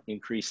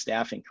 Increased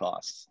staffing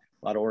costs.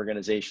 A lot of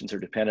organizations are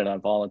dependent on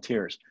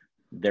volunteers.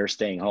 They're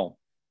staying home.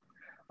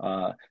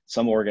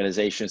 Some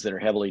organizations that are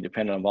heavily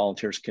dependent on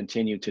volunteers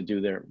continue to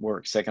do their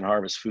work. Second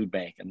Harvest Food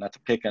Bank, and not to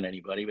pick on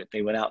anybody, but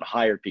they went out and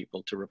hired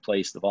people to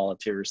replace the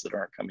volunteers that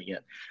aren't coming in.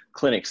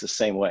 Clinics the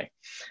same way.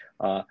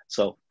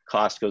 So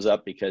cost goes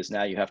up because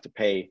now you have to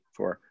pay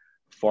for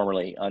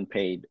formerly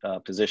unpaid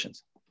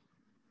positions.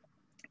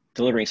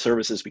 Delivering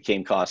services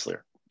became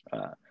costlier.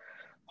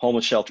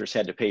 Homeless shelters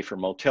had to pay for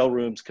motel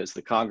rooms because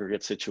the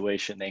congregate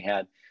situation they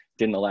had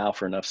didn't allow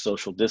for enough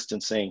social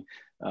distancing.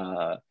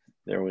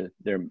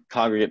 Their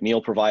congregate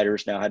meal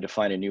providers now had to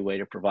find a new way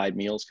to provide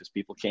meals because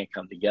people can't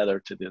come together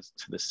to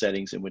the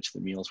settings in which the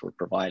meals were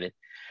provided.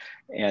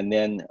 And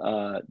then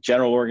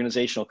general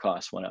organizational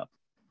costs went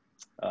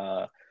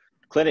up.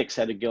 Clinics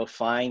had to go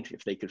find,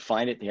 if they could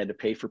find it, they had to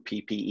pay for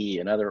PPE,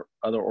 and other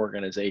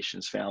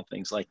organizations found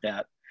things like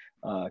that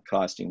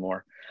costing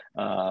more.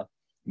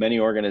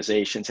 Many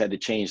organizations had to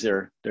change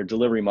their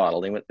delivery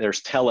model.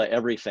 There's tele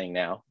everything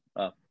now.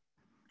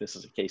 This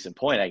is a case in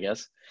point, I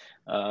guess,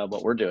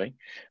 what we're doing.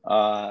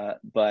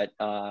 But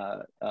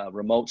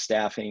remote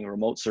staffing,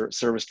 remote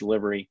service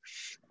delivery,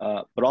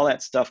 but all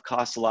that stuff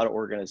costs a lot of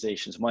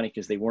organizations money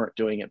because they weren't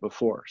doing it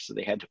before. So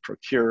they had to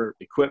procure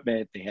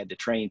equipment, they had to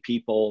train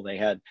people,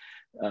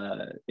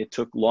 it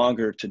took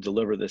longer to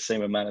deliver the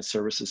same amount of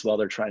services while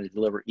they're trying to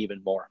deliver even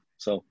more.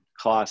 So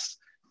costs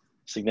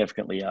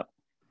significantly up.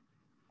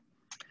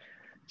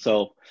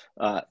 So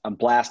I'm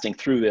blasting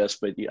through this,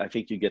 but I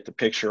think you get the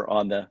picture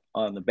on the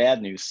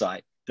bad news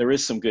side. There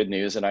is some good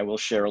news, and I will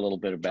share a little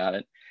bit about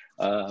it.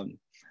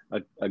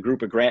 A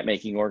group of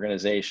grant-making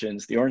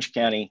organizations, the Orange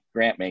County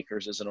Grant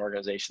Makers is an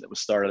organization that was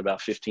started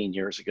about 15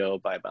 years ago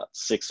by about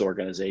 6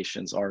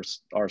 organizations.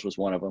 Ours was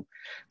one of them.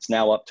 It's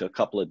now up to a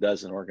couple of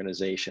dozen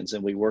organizations,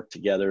 and we work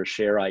together,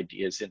 share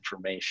ideas,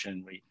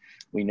 information.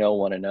 We know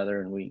one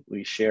another, and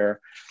we share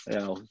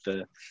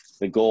the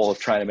goal of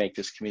trying to make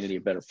this community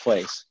a better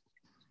place.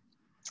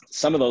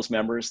 Some of those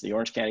members, the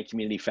Orange County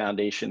Community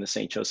Foundation, the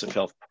St. Joseph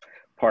Health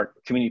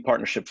Community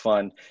Partnership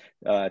Fund,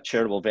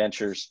 Charitable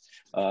Ventures,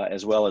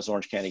 as well as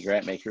Orange County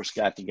Grant Makers,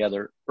 got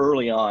together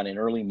early on in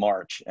early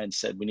March and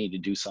said, we need to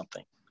do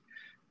something.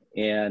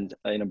 And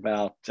in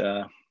about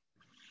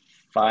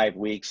 5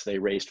 weeks, they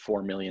raised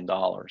 $4 million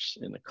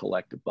in the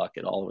collective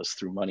bucket. All of us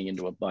threw money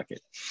into a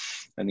bucket.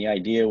 And the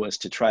idea was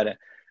to try to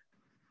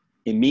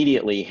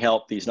immediately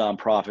help these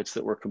nonprofits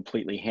that were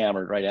completely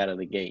hammered right out of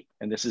the gate.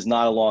 And this is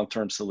not a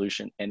long-term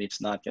solution, and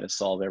it's not going to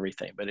solve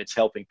everything, but it's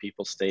helping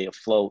people stay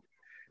afloat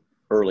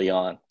early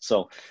on.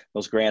 So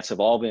those grants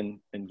have all been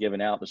given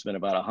out. There's been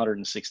about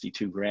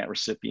 162 grant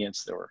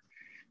recipients.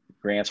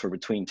 Grants were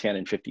between $10,000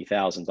 and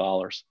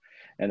 $50,000.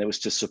 And it was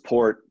to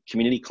support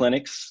community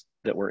clinics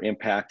that were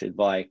impacted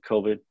by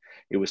COVID.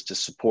 It was to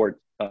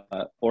support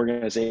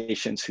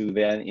organizations who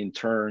then in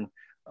turn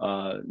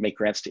make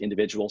grants to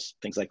individuals,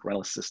 things like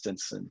rental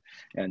assistance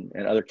and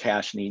other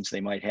cash needs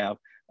they might have,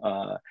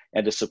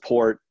 and to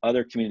support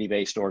other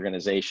community-based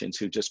organizations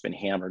who've just been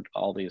hammered,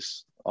 all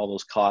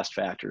those cost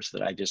factors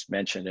that I just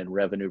mentioned and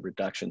revenue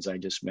reductions I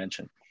just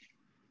mentioned.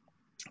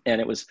 And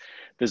it was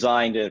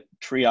designed to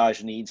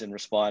triage needs and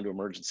respond to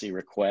emergency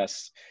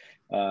requests,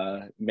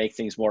 make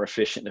things more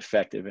efficient and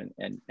effective,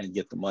 and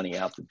get the money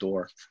out the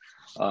door.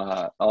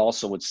 I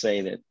also would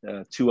say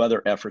that 2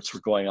 other efforts were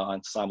going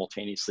on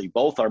simultaneously.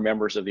 Both are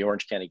members of the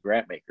Orange County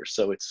Grant Makers,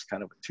 so it's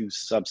kind of 2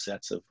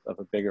 subsets of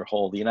a bigger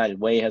whole. The United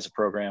Way has a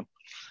program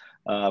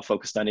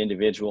focused on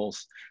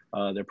individuals.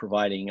 They're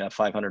providing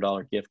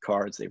 $500 gift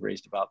cards. They've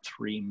raised about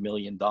 $3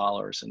 million,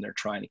 and they're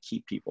trying to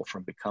keep people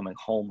from becoming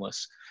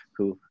homeless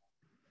who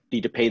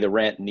need to pay the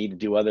rent and need to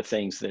do other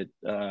things that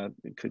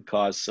could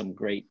cause some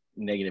great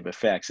negative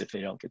effects if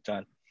they don't get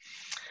done.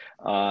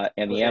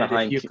 And the Ed,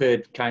 Anaheim. if you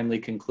could kindly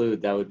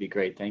conclude, that would be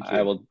great. Thank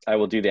you. I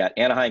will do that.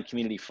 Anaheim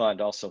Community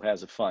Fund also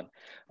has a fund.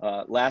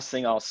 Last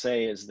thing I'll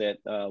say is that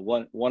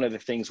one of the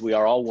things we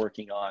are all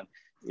working on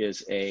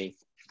is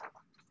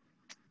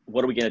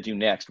what are we going to do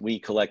next? We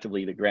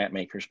collectively, the grant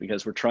makers,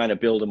 because we're trying to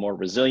build a more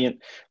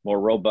resilient, more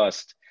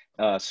robust,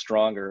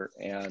 stronger,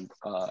 and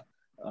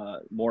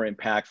more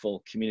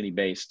impactful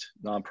community-based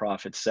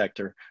nonprofit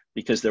sector,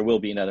 because there will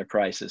be another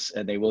crisis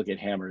and they will get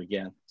hammered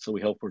again. So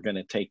we hope we're going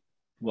to take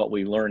what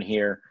we learn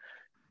here,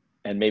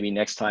 and maybe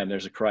next time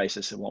there's a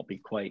crisis, it won't be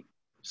quite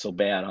so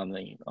bad on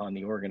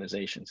the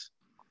organizations.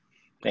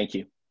 Thank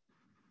you.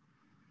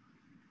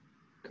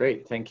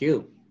 Great, thank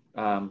you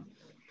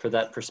for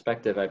that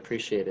perspective. I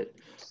appreciate it.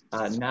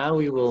 Now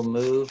we will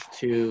move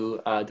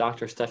to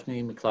Dr.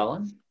 Stephanie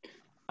McClellan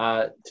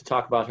to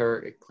talk about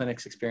her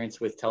clinic's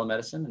experience with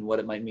telemedicine and what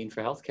it might mean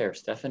for healthcare.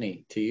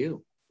 Stephanie, to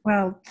you.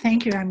 Well,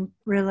 thank you. I'm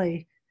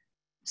really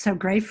so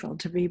grateful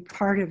to be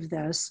part of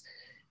this.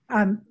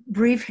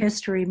 Brief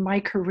history, my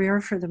career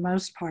for the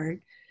most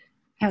part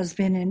has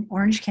been in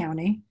Orange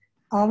County,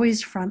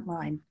 always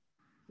frontline.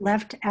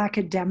 Left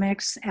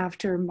academics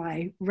after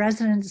my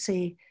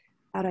residency,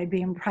 thought I'd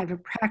be in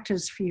private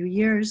practice a few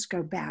years,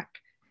 go back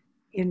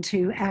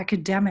into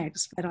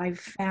academics, but I've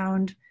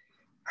found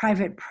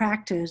private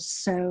practice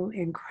so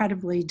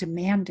incredibly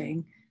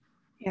demanding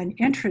and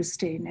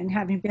interesting. And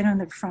having been on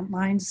the front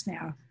lines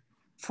now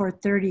for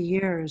 30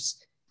 years,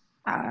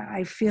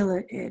 I feel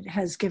it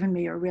has given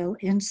me a real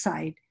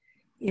insight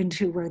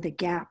into where the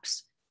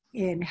gaps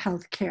in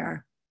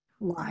healthcare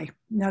lie,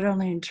 not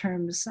only in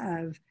terms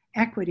of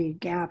equity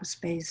gaps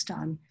based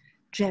on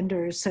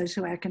gender,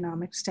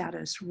 socioeconomic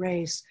status,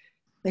 race,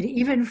 but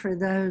even for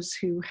those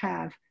who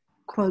have,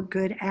 quote,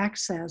 good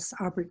access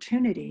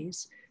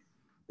opportunities,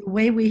 the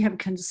way we have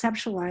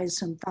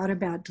conceptualized and thought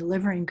about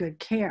delivering good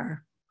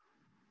care,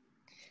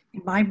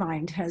 in my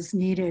mind, has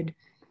needed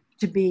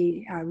to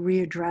be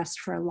readdressed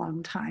for a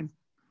long time.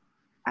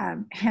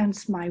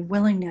 Hence my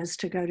willingness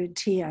to go to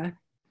TIA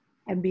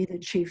and be the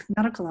chief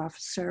medical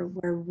officer,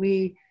 where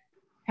we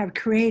have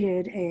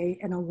created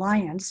an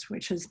alliance,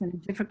 which has been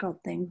a difficult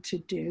thing to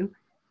do,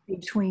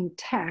 between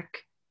tech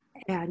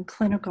and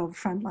clinical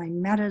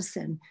frontline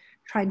medicine,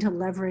 trying to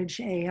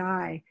leverage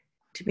AI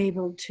to be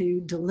able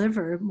to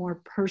deliver more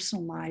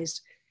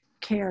personalized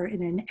care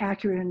in an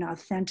accurate and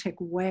authentic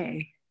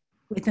way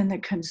within the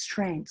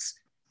constraints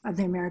of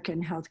the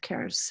American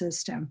healthcare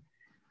system.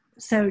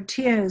 So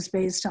TIA is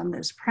based on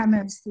this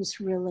premise. This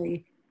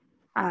really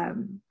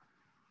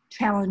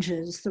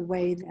challenges the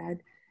way that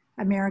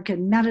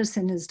American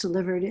medicine is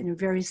delivered in a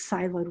very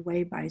siloed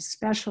way by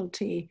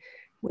specialty,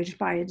 which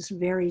by its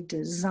very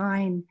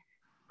design,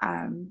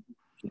 even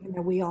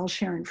though we all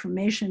share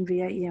information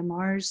via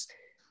EMRs,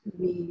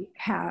 we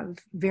have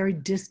very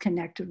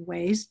disconnected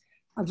ways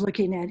of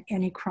looking at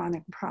any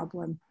chronic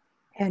problem.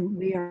 And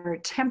we are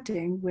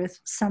attempting, with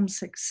some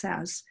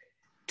success,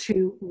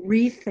 to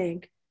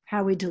rethink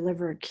how we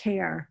deliver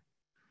care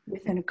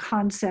within a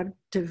concept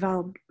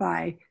developed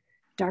by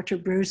Dr.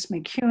 Bruce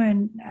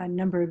McCuen a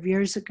number of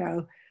years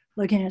ago,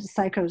 looking at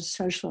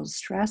psychosocial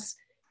stress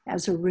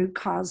as a root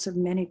cause of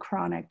many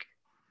chronic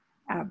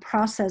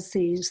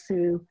processes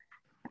through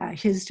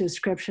his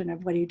description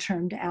of what he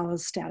termed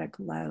allostatic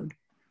load.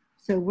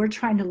 So we're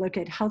trying to look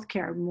at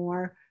healthcare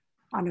more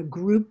on a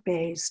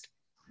group-based,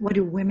 what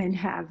do women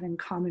have in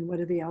common? What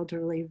do the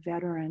elderly,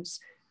 veterans?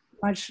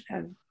 Much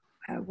of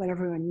what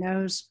everyone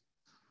knows,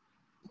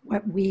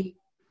 what we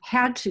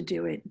had to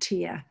do at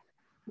TIA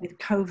with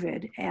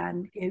COVID,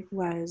 and it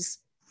was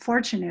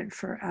fortunate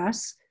for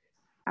us,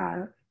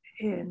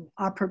 in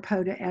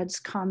apropos to Ed's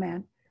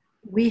comment,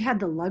 we had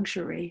the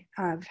luxury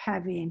of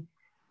having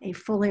a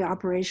fully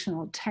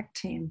operational tech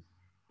team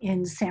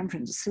in San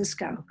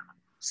Francisco.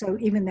 So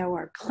even though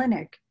our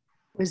clinic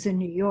was in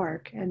New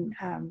York, and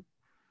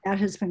that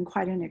has been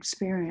quite an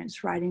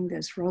experience, riding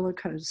this roller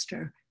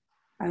coaster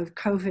of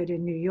COVID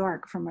in New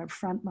York from a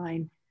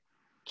frontline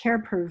care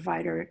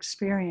provider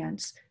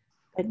experience.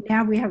 But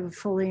now we have a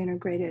fully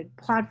integrated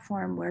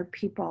platform where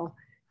people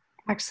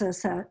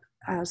access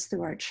us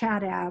through our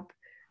chat app.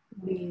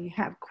 We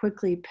have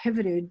quickly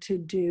pivoted to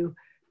do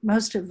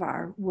most of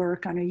our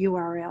work on a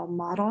URL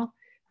model,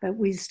 but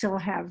we still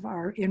have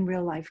our in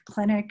real life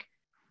clinic,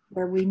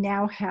 where we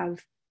now have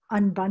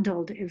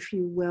unbundled, if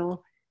you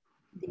will,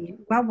 the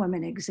Well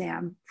Women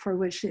exam, for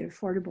which the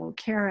Affordable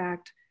Care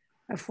Act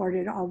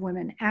afforded all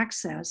women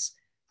access.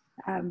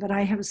 But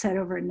I have said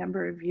over a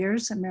number of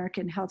years,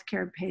 American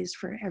healthcare pays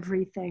for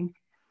everything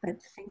but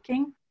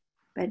thinking.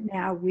 But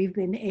now we've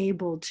been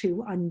able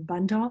to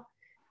unbundle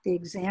the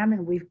exam,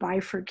 and we've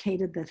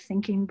bifurcated the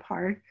thinking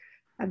part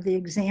of the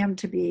exam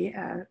to be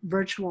a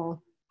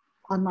virtual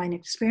online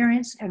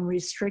experience, and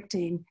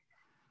restricting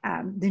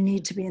the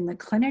need to be in the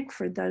clinic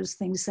for those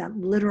things that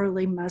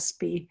literally must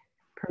be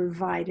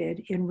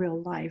provided in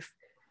real life.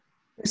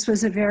 This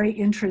was a very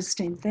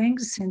interesting thing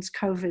since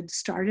COVID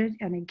started.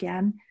 And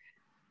again,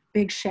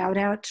 big shout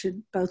out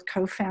to both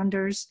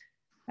co-founders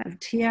of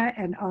TIA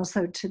and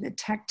also to the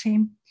tech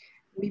team.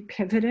 We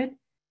pivoted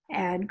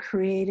and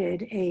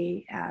created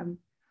a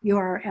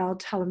URL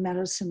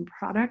telemedicine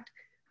product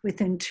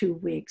within 2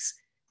 weeks.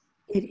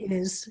 It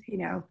is,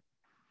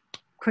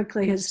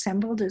 quickly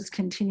assembled, is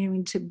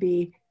continuing to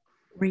be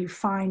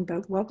refined,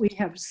 but what we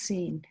have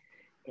seen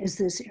is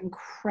this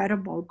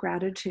incredible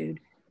gratitude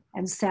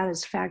and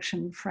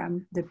satisfaction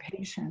from the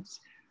patients.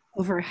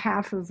 Over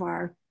half of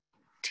our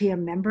TIA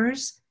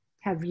members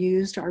have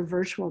used our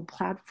virtual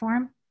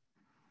platform.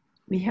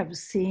 We have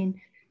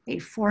seen a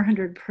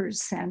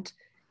 400%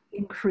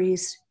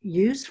 increased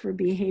use for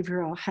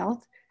behavioral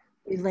health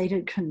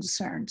related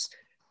concerns.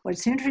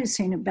 What's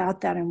interesting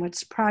about that, and what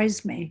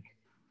surprised me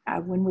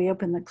when we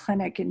opened the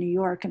clinic in New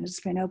York, and it's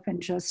been open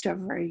just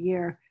over a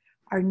year,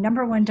 our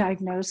 #1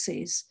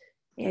 diagnoses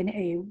in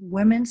a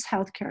women's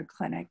healthcare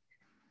clinic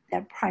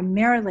that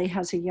primarily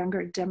has a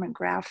younger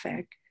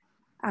demographic,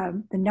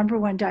 the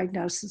 #1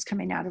 diagnosis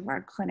coming out of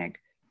our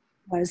clinic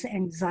was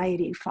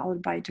anxiety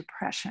followed by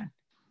depression.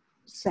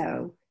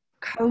 So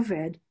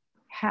COVID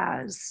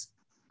has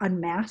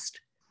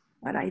unmasked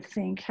what I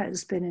think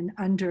has been an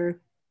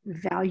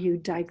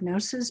undervalued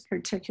diagnosis,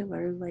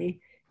 particularly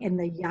in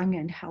the young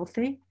and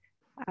healthy.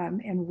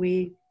 And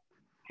we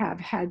have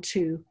had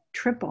to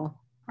triple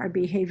our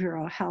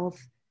behavioral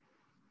health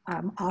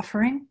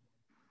offering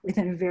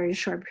within a very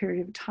short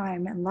period of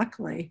time. And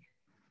luckily,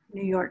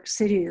 New York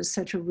City is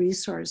such a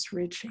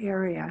resource-rich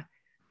area.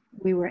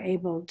 We were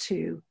able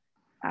to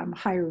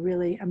hire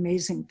really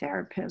amazing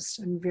therapists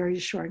in very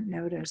short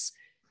notice.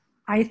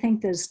 I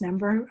think this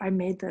number, I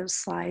made this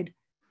slide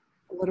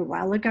a little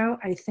while ago.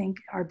 I think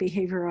our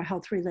behavioral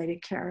health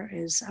related care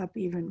is up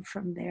even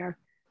from there.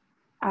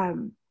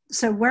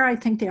 So where I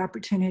think the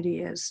opportunity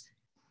is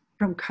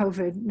from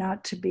COVID,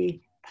 not to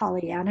be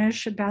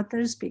Pollyannish about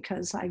this,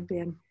 because I've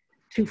been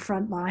too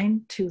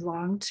frontline too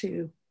long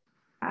to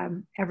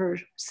ever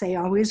say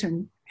always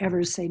or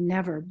ever say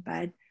never,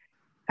 but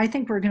I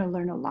think we're going to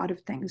learn a lot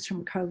of things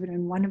from COVID,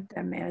 and one of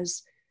them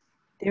is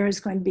there is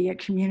going to be a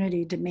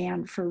community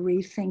demand for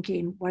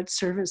rethinking what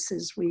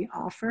services we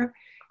offer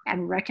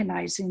and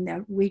recognizing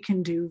that we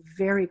can do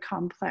very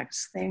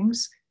complex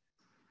things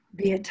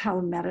via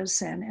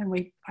telemedicine.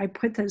 And I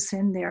put this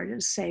in there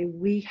to say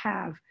we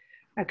have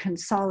a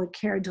consolidated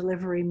care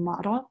delivery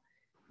model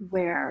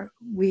where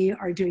we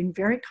are doing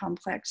very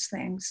complex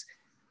things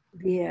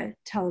via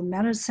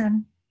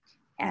telemedicine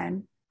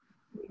and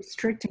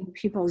restricting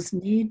people's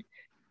need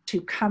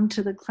to come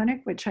to the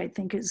clinic, which I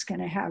think is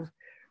going to have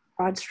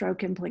broad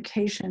stroke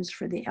implications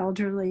for the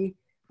elderly,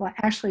 well,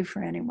 actually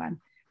for anyone.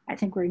 I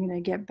think we're going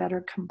to get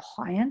better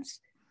compliance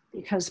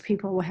because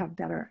people will have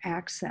better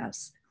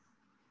access.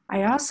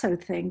 I also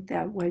think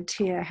that what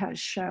TIA has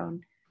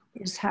shown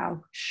is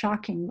how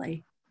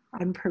shockingly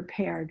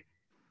unprepared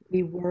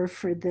we were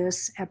for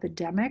this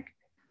epidemic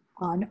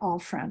on all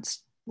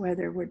fronts,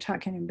 whether we're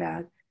talking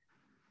about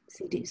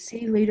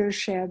CDC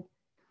leadership.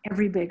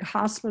 Every big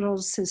hospital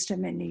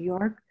system in New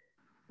York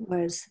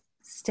was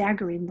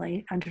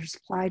staggeringly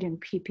undersupplied in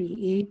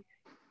PPE,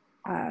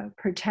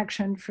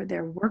 protection for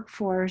their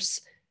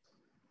workforce,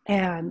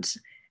 and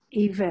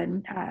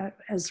even,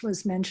 as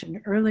was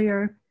mentioned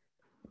earlier,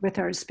 with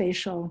our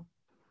spatial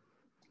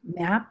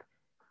map,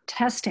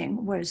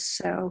 testing was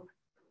so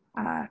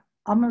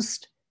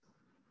almost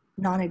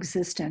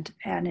non-existent.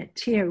 And at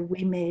TIA,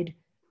 we made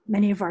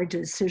many of our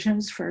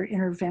decisions for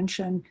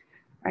intervention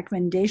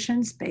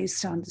recommendations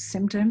based on the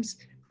symptoms.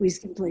 We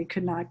simply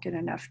could not get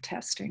enough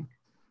testing.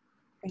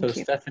 Thank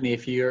you. Stephanie,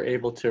 if you're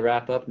able to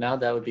wrap up now,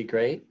 that would be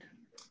great.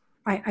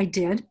 I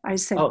did. I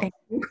said thank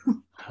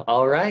you.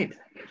 All right.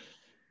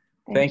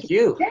 Thank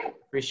you.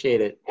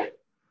 Appreciate it.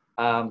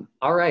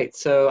 All right.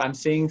 So I'm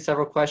seeing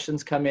several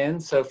questions come in.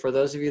 So for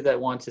those of you that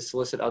want to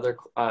solicit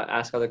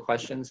ask other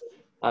questions,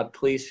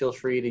 please feel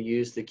free to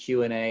use the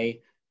Q&A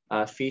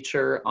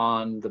feature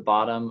on the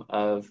bottom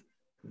of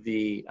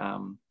the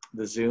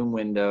Zoom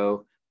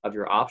window of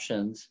your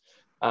options.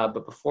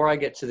 But before I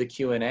get to the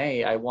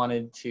Q&A, I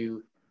wanted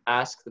to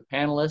ask the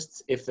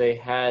panelists if they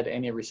had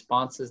any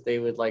responses they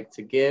would like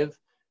to give.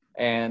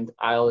 And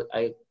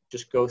I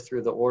just go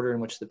through the order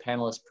in which the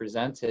panelists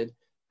presented.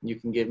 You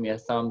can give me a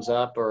thumbs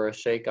up or a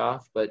shake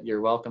off, but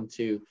you're welcome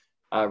to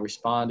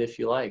respond if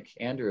you like.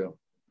 Andrew.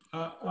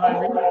 I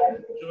really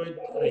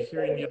enjoyed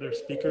hearing the other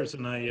speakers,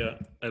 and I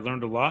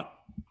learned a lot,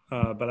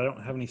 but I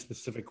don't have any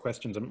specific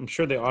questions. I'm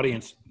sure the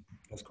audience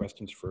has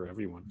questions for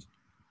everyone.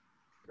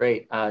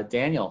 Great.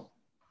 Daniel.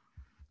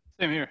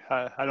 Same here.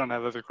 I don't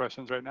have other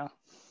questions right now.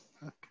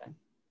 Okay.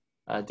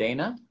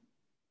 Dana?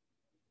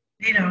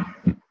 Ditto.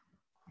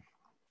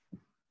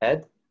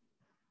 Ed?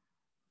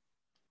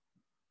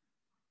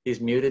 He's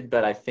muted,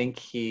 but I think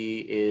he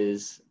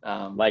is.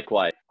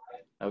 Likewise.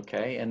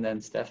 Okay, and then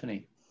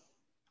Stephanie.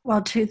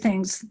 Well, two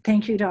things.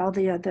 Thank you to all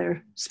the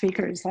other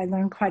speakers. I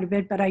learned quite a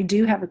bit, but I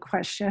do have a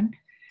question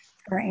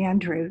for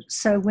Andrew.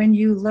 So when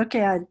you look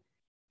at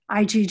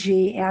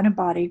IgG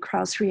antibody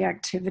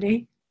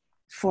cross-reactivity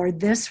for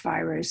this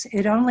virus,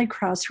 it only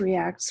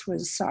cross-reacts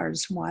with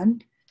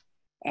SARS-1.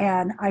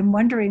 And I'm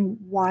wondering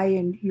why,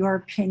 in your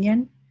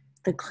opinion,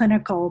 the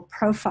clinical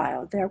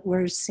profile that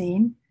we're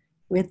seeing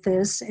with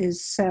this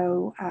is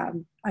so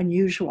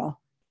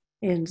unusual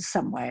in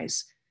some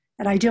ways.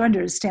 And I do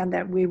understand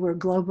that we were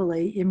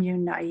globally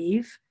immune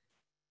naive,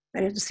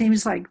 but it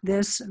seems like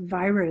this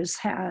virus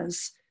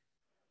has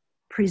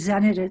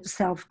presented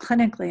itself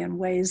clinically in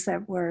ways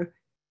that were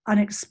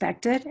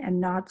unexpected and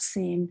not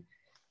seen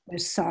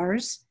with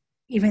SARS,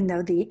 even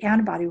though the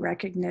antibody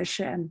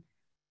recognition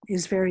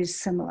is very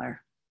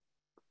similar.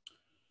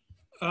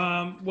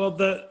 Well,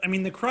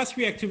 the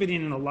cross-reactivity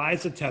in an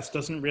ELISA test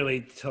doesn't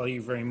really tell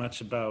you very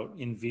much about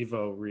in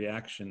vivo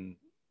reaction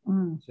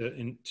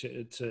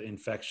to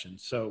infection.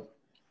 So,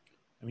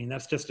 I mean,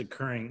 that's just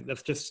occurring.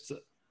 That's just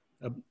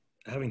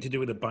having to do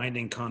with the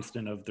binding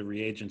constant of the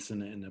reagents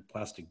in a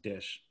plastic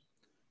dish,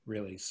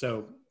 really.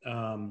 So,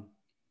 I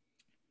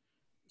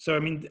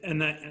mean,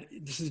 and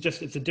this is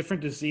just, it's a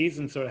different disease,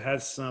 and so it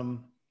has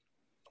some,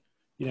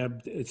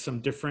 it's some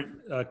different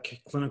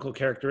clinical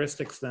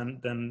characteristics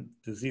than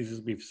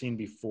diseases we've seen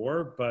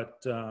before.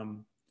 But,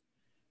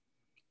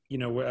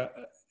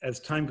 as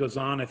time goes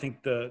on, I think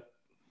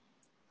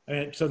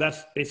so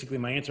that's basically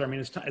my answer. I mean,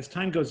 as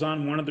time goes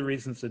on, one of the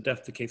reasons the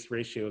death to case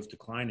ratio is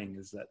declining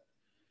is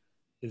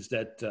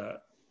that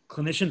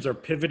clinicians are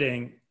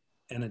pivoting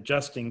and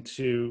adjusting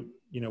to,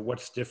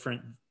 what's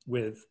different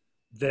with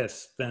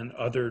this than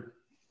other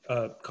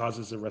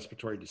causes of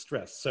respiratory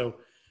distress. So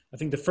I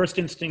think the first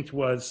instinct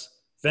was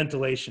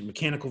ventilation,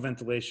 mechanical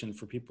ventilation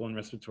for people in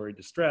respiratory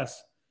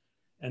distress.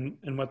 And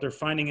what they're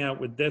finding out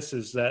with this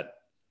is that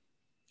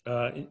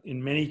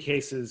in many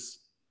cases,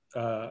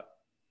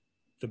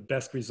 the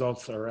best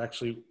results are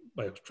actually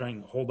by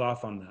trying to hold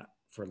off on that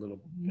for a little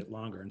bit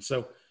longer. And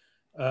so,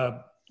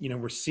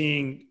 we're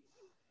seeing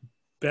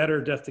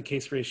better death to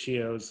case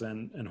ratios,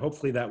 and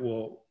hopefully that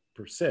will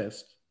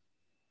persist.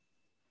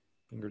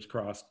 Fingers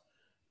crossed.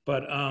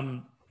 But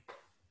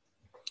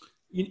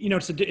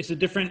it's a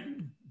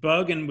different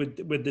bug, and with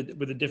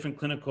a different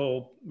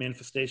clinical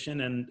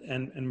manifestation,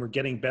 and we're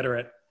getting better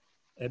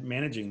at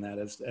managing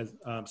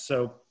that.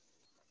 So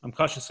I'm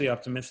cautiously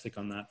optimistic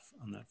on that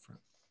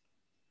front.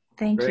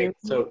 Thank Great. you.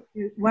 So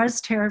it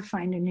was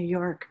terrifying in New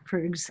York for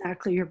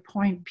exactly your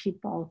point.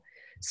 People,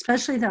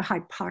 especially the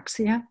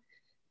hypoxia,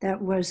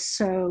 that was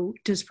so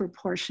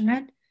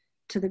disproportionate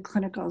to the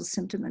clinical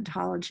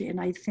symptomatology.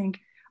 And I think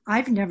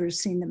I've never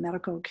seen the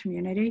medical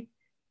community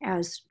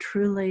as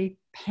truly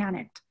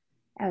panicked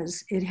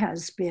as it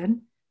has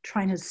been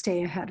trying to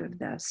stay ahead of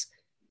this.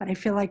 But I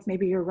feel like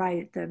maybe you're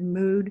right. The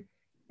mood,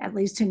 at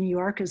least in New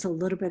York, is a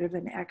little bit of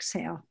an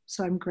exhale.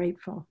 So I'm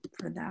grateful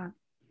for that.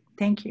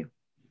 Thank you.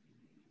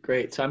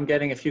 great. So I'm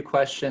getting a few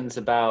questions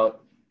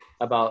about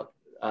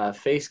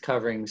face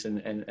coverings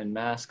and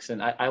masks.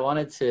 And I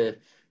wanted to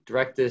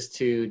direct this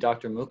to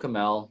Dr.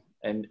 Mukamel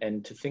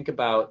and to think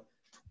about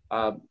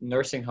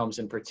nursing homes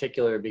in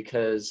particular,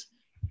 because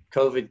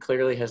COVID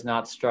clearly has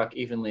not struck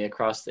evenly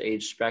across the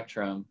age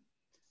spectrum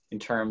in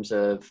terms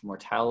of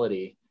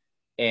mortality.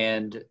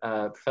 And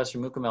Professor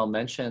Mukamel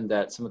mentioned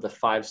that some of the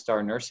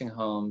 5-star nursing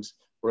homes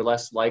were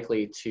less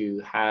likely to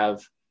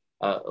have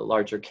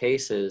larger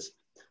cases.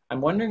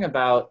 I'm wondering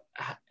about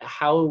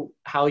how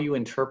you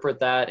interpret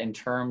that in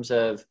terms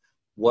of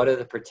what are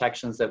the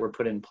protections that were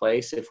put in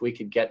place, if we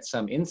could get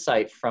some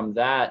insight from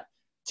that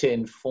to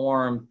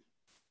inform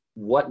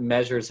what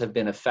measures have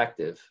been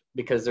effective,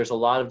 because there's a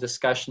lot of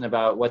discussion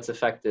about what's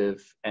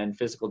effective, and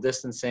physical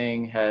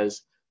distancing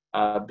has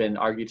been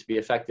argued to be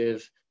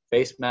effective.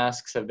 Face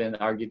masks have been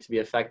argued to be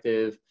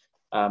effective.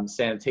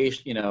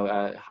 Sanitation,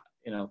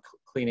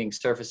 cleaning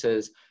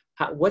surfaces.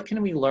 What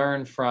can we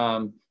learn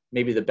from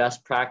maybe the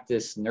best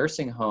practice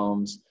nursing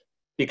homes,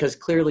 because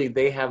clearly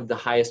they have the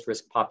highest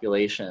risk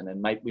population,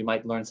 and we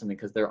might learn something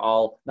because they're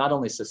all not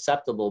only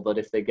susceptible, but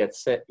if they get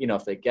sick,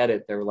 if they get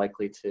it, they're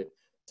likely to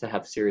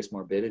have serious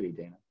morbidity,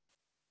 Dana.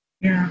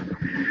 Yeah,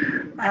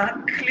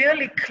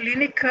 clearly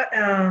clinical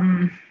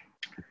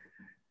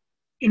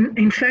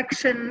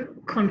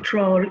infection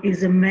control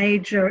is a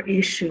major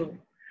issue,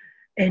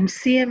 and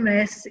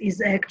CMS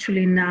is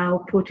actually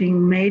now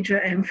putting major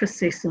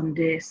emphasis on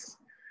this.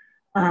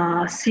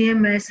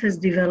 CMS has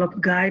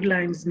developed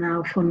guidelines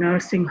now for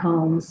nursing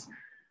homes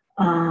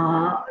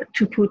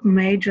to put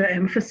major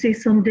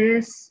emphasis on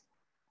this.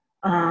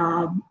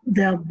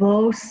 They're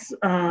both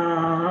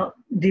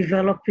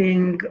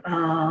developing,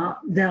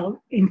 they're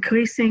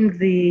increasing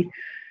the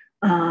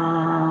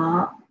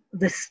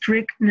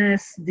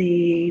strictness,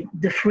 the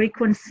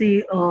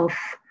frequency of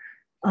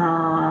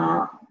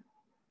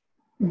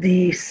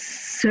the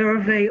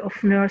survey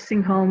of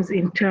nursing homes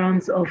in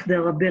terms of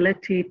their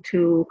ability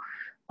to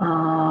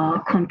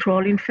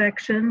control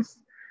infections.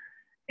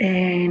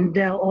 And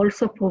they're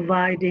also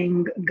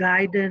providing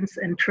guidance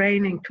and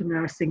training to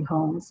nursing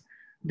homes.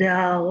 There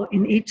are,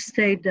 in each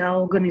state, there are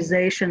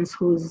organizations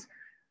whose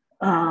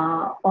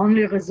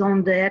only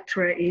raison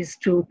d'etre is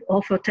to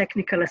offer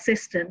technical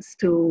assistance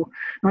to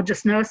not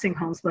just nursing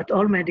homes, but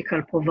all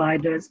medical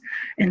providers.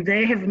 And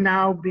they have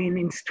now been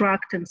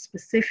instructed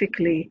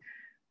specifically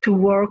to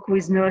work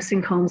with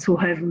nursing homes who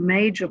have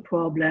major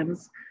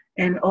problems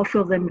and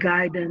offer them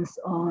guidance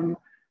on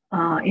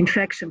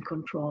infection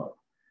control.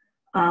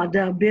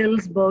 There are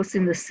bills both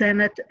in the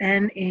Senate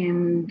and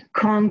in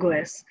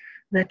Congress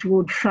that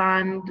would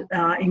fund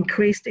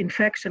increased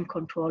infection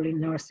control in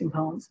nursing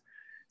homes.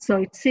 So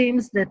it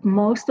seems that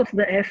most of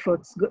the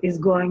efforts is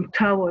going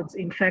towards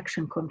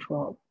infection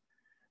control,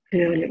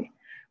 clearly.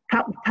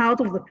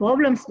 Part of the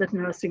problems that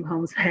nursing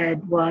homes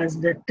had was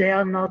that they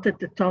are not at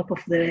the top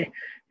of the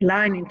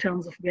line in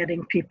terms of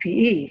getting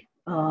PPE.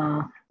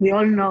 We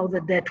all know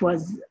that that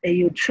was a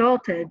huge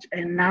shortage,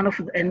 and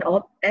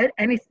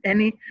any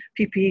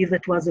PPE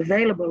that was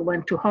available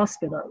went to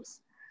hospitals.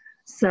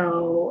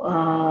 So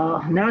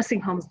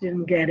nursing homes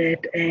didn't get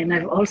it, and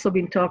I've also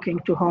been talking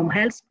to home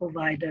health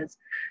providers,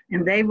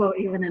 and they were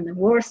even in a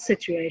worse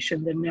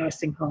situation than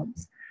nursing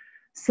homes.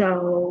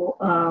 So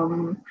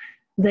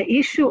the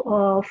issue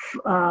of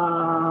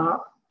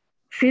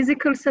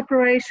physical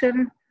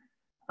separation,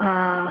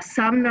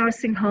 some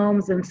nursing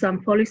homes and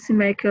some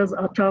policymakers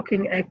are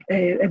talking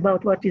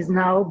about what is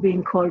now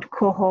being called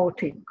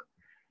cohorting,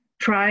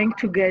 trying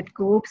to get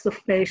groups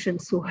of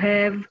patients who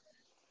have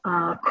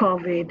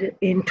COVID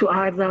into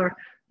either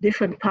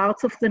different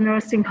parts of the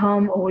nursing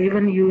home or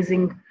even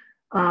using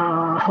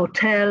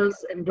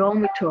hotels and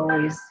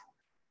dormitories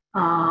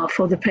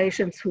for the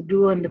patients who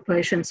do and the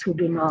patients who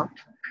do not.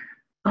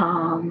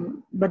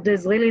 But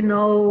there's really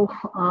no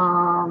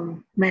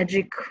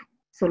magic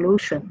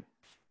solution.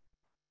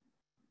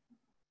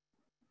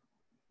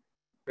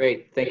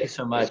 Great, thank you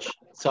so much.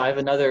 So I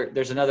have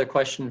there's another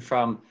question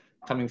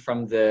coming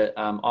from the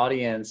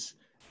audience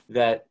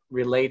that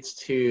relates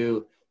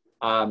to,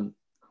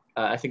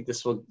 I think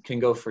this can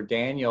go for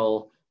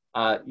Daniel.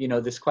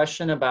 This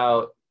question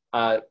about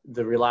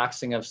the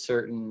relaxing of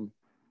certain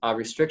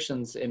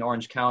restrictions in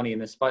Orange County,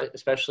 and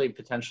especially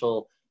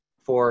potential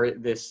for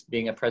this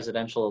being a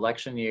presidential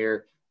election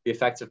year, the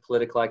effects of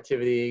political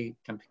activity,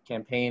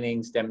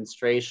 campaignings,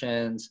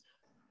 demonstrations,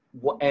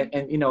 and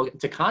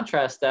to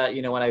contrast that,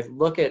 when I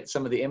look at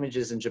some of the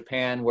images in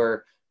Japan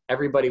where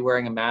everybody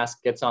wearing a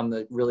mask gets on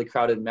the really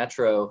crowded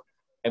metro,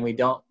 and we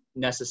don't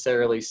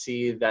necessarily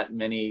see that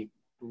many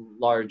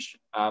large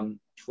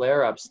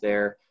flare-ups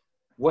there,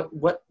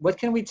 what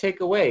can we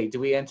take away? Do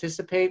we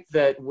anticipate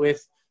that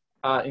with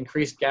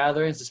increased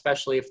gatherings,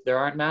 especially if there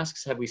aren't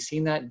masks, have we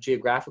seen that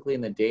geographically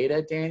in the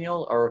data,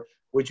 Daniel? Or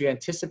would you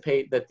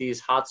anticipate that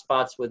these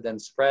hotspots would then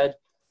spread?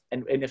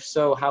 And if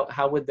so,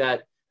 how would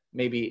that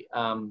maybe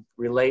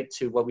relate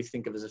to what we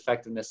think of as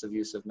effectiveness of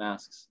use of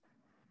masks?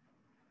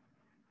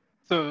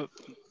 So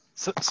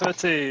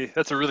that's a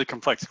really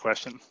complex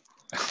question.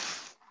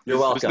 You're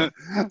welcome.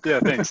 Yeah,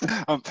 thanks.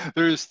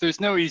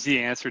 There's no easy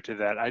answer to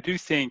that. I do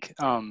think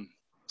so.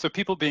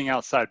 People being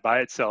outside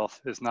by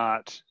itself is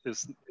not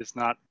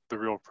the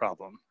real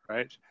problem,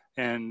 right?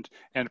 And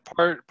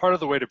part of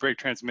the way to break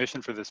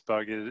transmission for this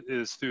bug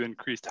is through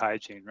increased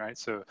hygiene, right?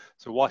 So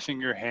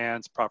washing your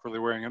hands, properly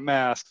wearing a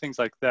mask, things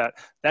like that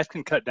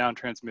can cut down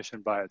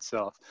transmission by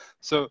itself.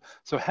 So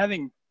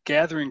having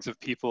gatherings of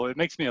people, it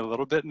makes me a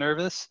little bit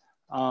nervous.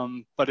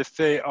 But if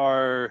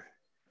they're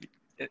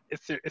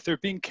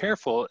being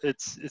careful,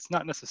 it's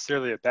not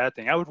necessarily a bad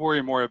thing. I would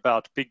worry more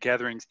about big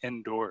gatherings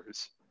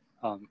indoors.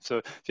 So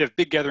if you have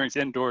big gatherings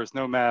indoors,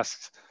 no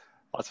masks,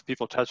 lots of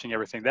people touching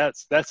everything,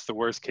 that's the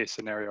worst case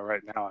scenario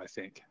right now, I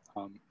think.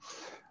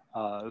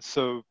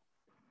 So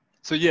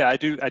yeah, I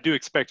do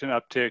expect an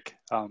uptick.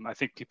 I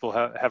think people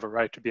have a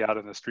right to be out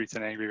in the streets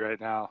and angry right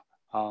now.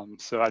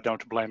 So I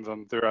don't blame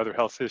them. There are other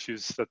health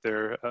issues that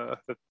they're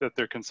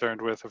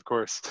concerned with, of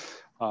course.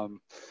 There's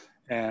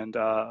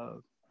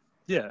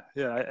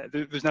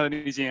not an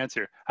easy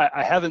answer.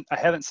 I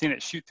haven't seen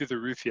it shoot through the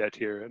roof yet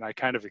here, and I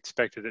kind of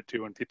expected it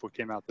to when people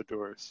came out the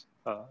doors.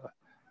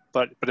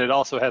 But it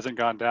also hasn't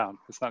gone down.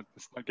 It's not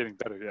getting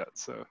better yet.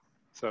 So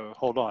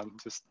hold on,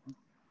 just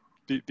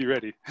be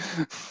ready.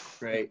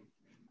 Great.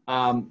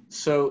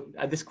 So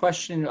this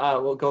question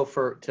will go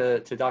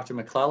to Dr.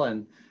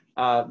 McClellan.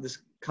 This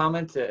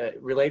comment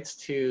relates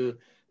to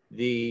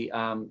the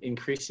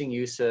increasing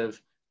use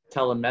of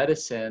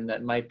telemedicine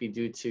that might be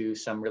due to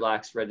some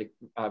relaxed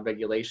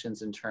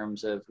regulations in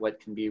terms of what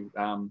can be,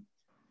 I'm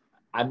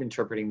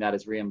interpreting that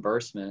as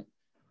reimbursement.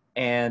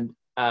 And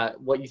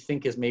what you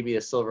think is maybe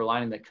a silver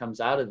lining that comes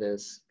out of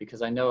this,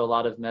 because I know a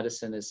lot of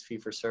medicine is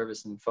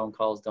fee-for-service and phone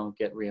calls don't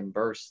get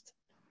reimbursed,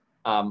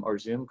 or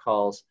Zoom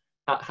calls.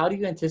 How do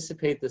you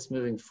anticipate this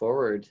moving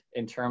forward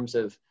in terms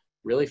of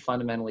really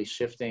fundamentally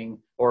shifting,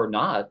 or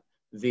not,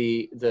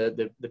 the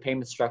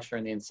payment structure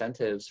and the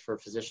incentives for a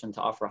physician to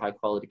offer high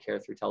quality care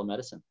through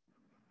telemedicine?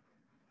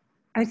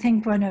 I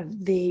think one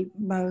of the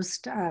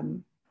most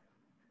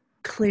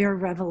clear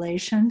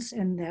revelations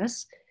in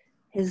this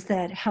is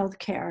that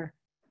healthcare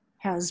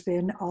has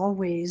been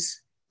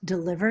always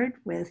delivered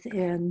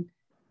within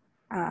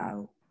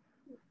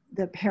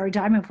the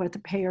paradigm of what the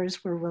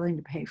payers were willing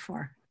to pay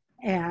for.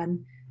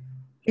 And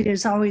it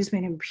has always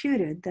been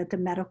imputed that the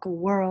medical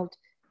world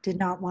did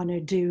not want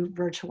to do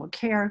virtual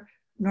care,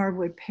 nor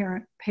would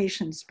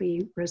patients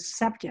be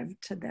receptive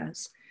to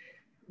this.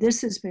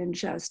 This has been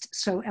just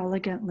so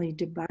elegantly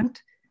debunked,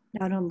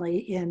 not only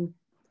in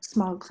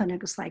small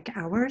clinics like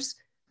ours,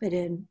 but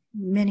in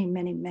many,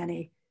 many,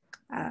 many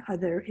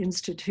other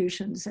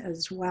institutions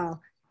as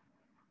well.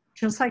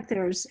 Just like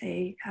there's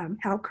a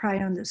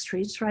outcry on the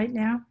streets right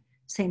now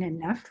saying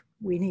enough,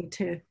 we need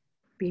to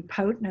be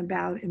potent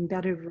about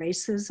embedded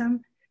racism.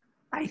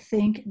 I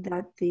think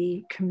that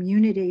the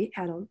community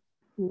at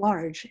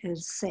large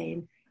is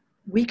saying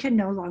we can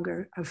no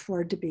longer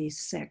afford to be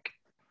sick.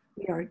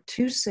 We are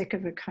too sick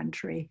of a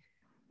country.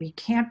 We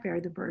can't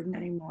bear the burden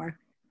anymore.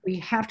 We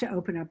have to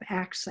open up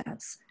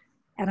access.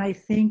 And I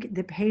think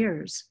the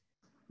payers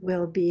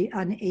will be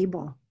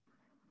unable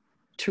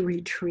to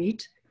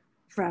retreat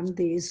from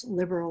these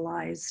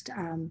liberalized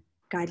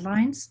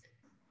guidelines.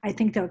 I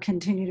think they'll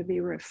continue to be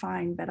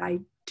refined, but I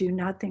do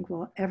not think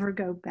we'll ever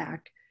go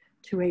back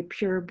to a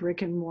pure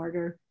brick and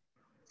mortar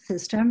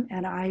system.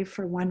 And I,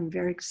 for one, am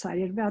very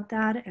excited about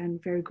that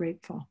and very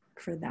grateful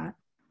for that.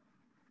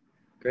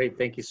 Great,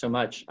 thank you so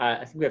much.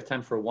 I think we have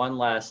time for one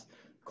last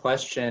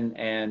question,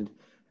 and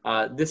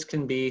this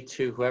can be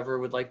to whoever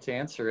would like to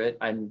answer it.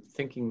 I'm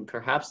thinking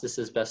perhaps this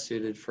is best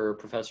suited for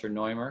Professor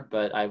Noymer,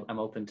 but I'm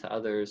open to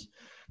others.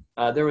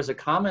 There was a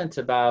comment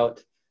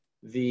about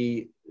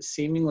the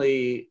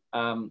seemingly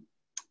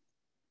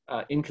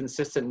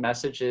inconsistent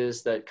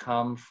messages that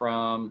come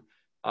from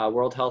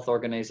World Health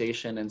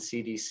Organization and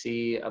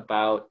CDC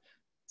about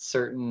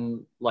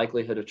certain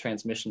likelihood of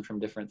transmission from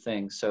different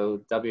things.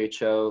 So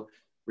WHO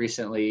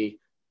recently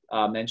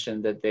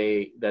mentioned that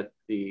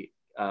the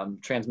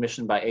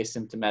transmission by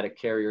asymptomatic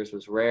carriers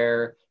was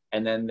rare,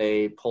 and then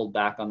they pulled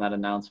back on that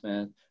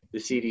announcement. The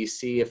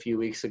CDC a few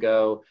weeks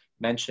ago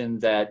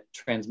mentioned that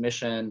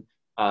transmission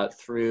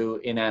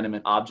through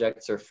inanimate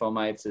objects or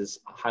fomites is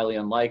highly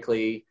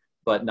unlikely,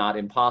 but not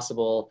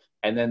impossible.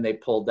 And then they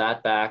pulled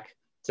that back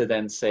to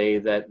then say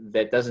that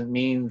that doesn't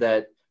mean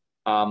that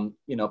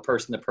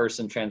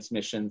person-to-person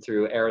transmission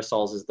through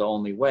aerosols is the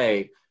only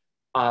way.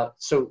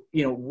 So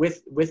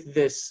with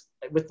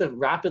the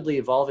rapidly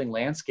evolving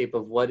landscape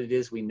of what it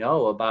is we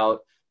know about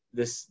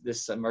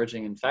this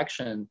emerging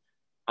infection,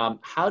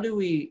 how do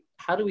we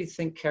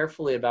think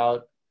carefully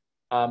about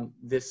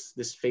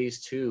this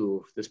phase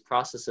 2, this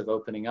process of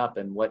opening up,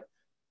 and what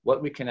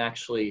we can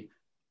actually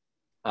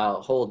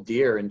hold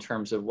dear in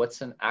terms of what's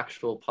an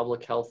actual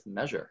public health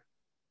measure?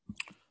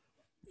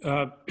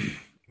 Well,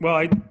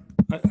 I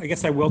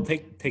guess I will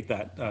take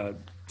that,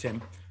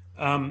 Tim.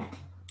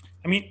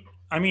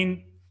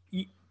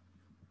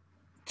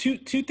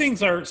 Two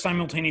things are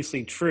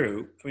simultaneously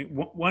true.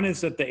 One is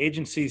that the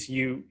agencies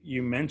you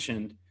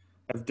mentioned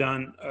have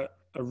done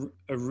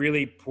a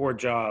really poor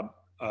job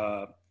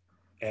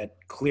at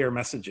clear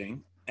messaging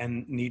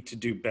and need to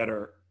do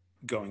better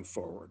going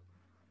forward.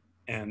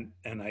 And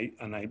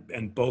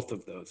both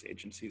of those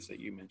agencies that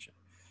you mentioned.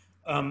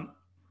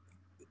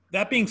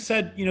 That being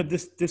said,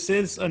 this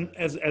is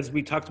as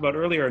we talked about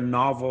earlier, a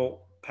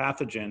novel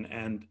pathogen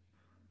and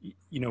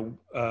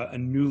a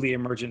newly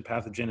emergent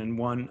pathogen, and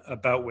one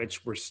about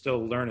which we're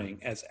still learning.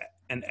 As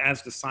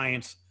the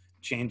science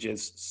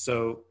changes,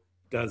 so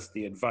does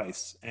the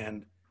advice.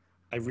 And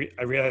I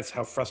realize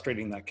how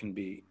frustrating that can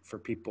be for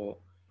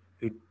people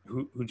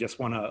who just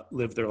want to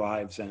live their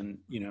lives and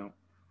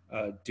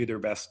do their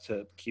best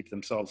to keep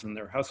themselves and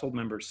their household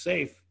members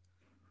safe.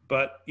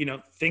 But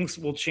things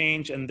will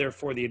change, and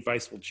therefore the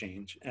advice will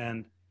change.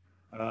 And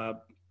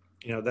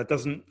that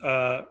doesn't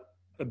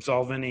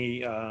absolve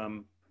any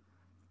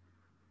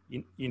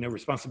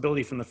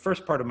responsibility from the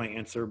first part of my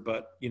answer,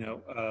 but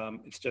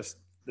it's just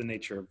the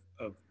nature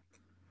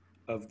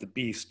of the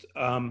beast.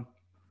 I've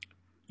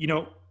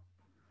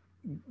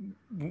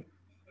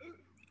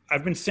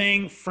been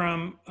saying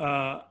from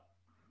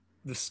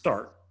the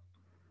start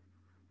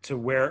to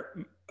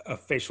wear a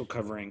facial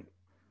covering,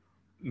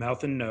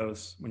 mouth and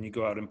nose, when you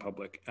go out in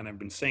public. And I've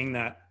been saying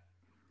that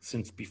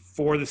since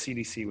before the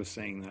CDC was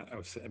saying that.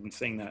 I've been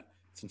saying that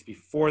since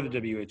before the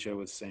WHO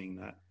was saying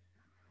that.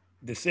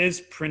 This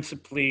is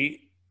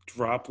principally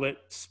droplet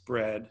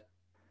spread.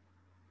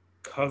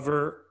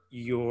 Cover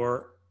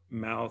your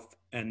mouth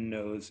and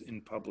nose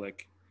in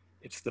public.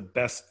 It's the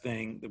best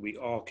thing that we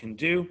all can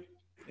do.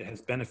 It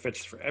has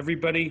benefits for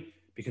everybody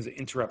because it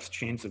interrupts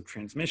chains of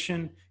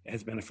transmission. It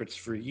has benefits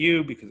for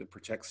you because it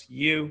protects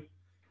you.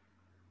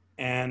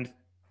 And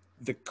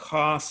the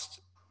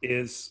cost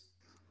is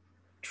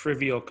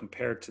trivial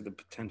compared to the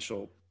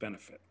potential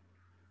benefit.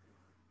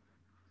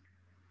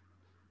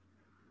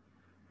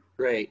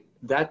 Great.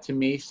 That to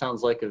me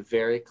sounds like a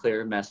very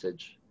clear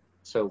message.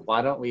 So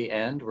why don't we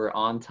end? We're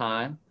on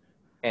time.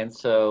 And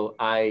so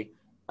I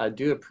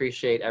do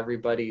appreciate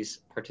everybody's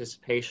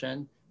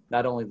participation,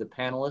 not only the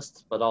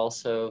panelists, but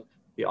also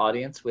the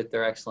audience with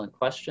their excellent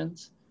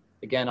questions.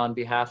 Again, on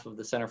behalf of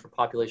the Center for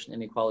Population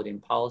Inequality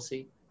and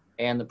Policy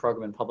and the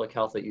Program in Public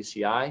Health at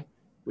UCI,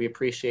 we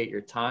appreciate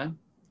your time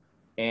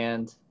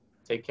and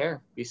take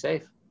care. Be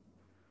safe.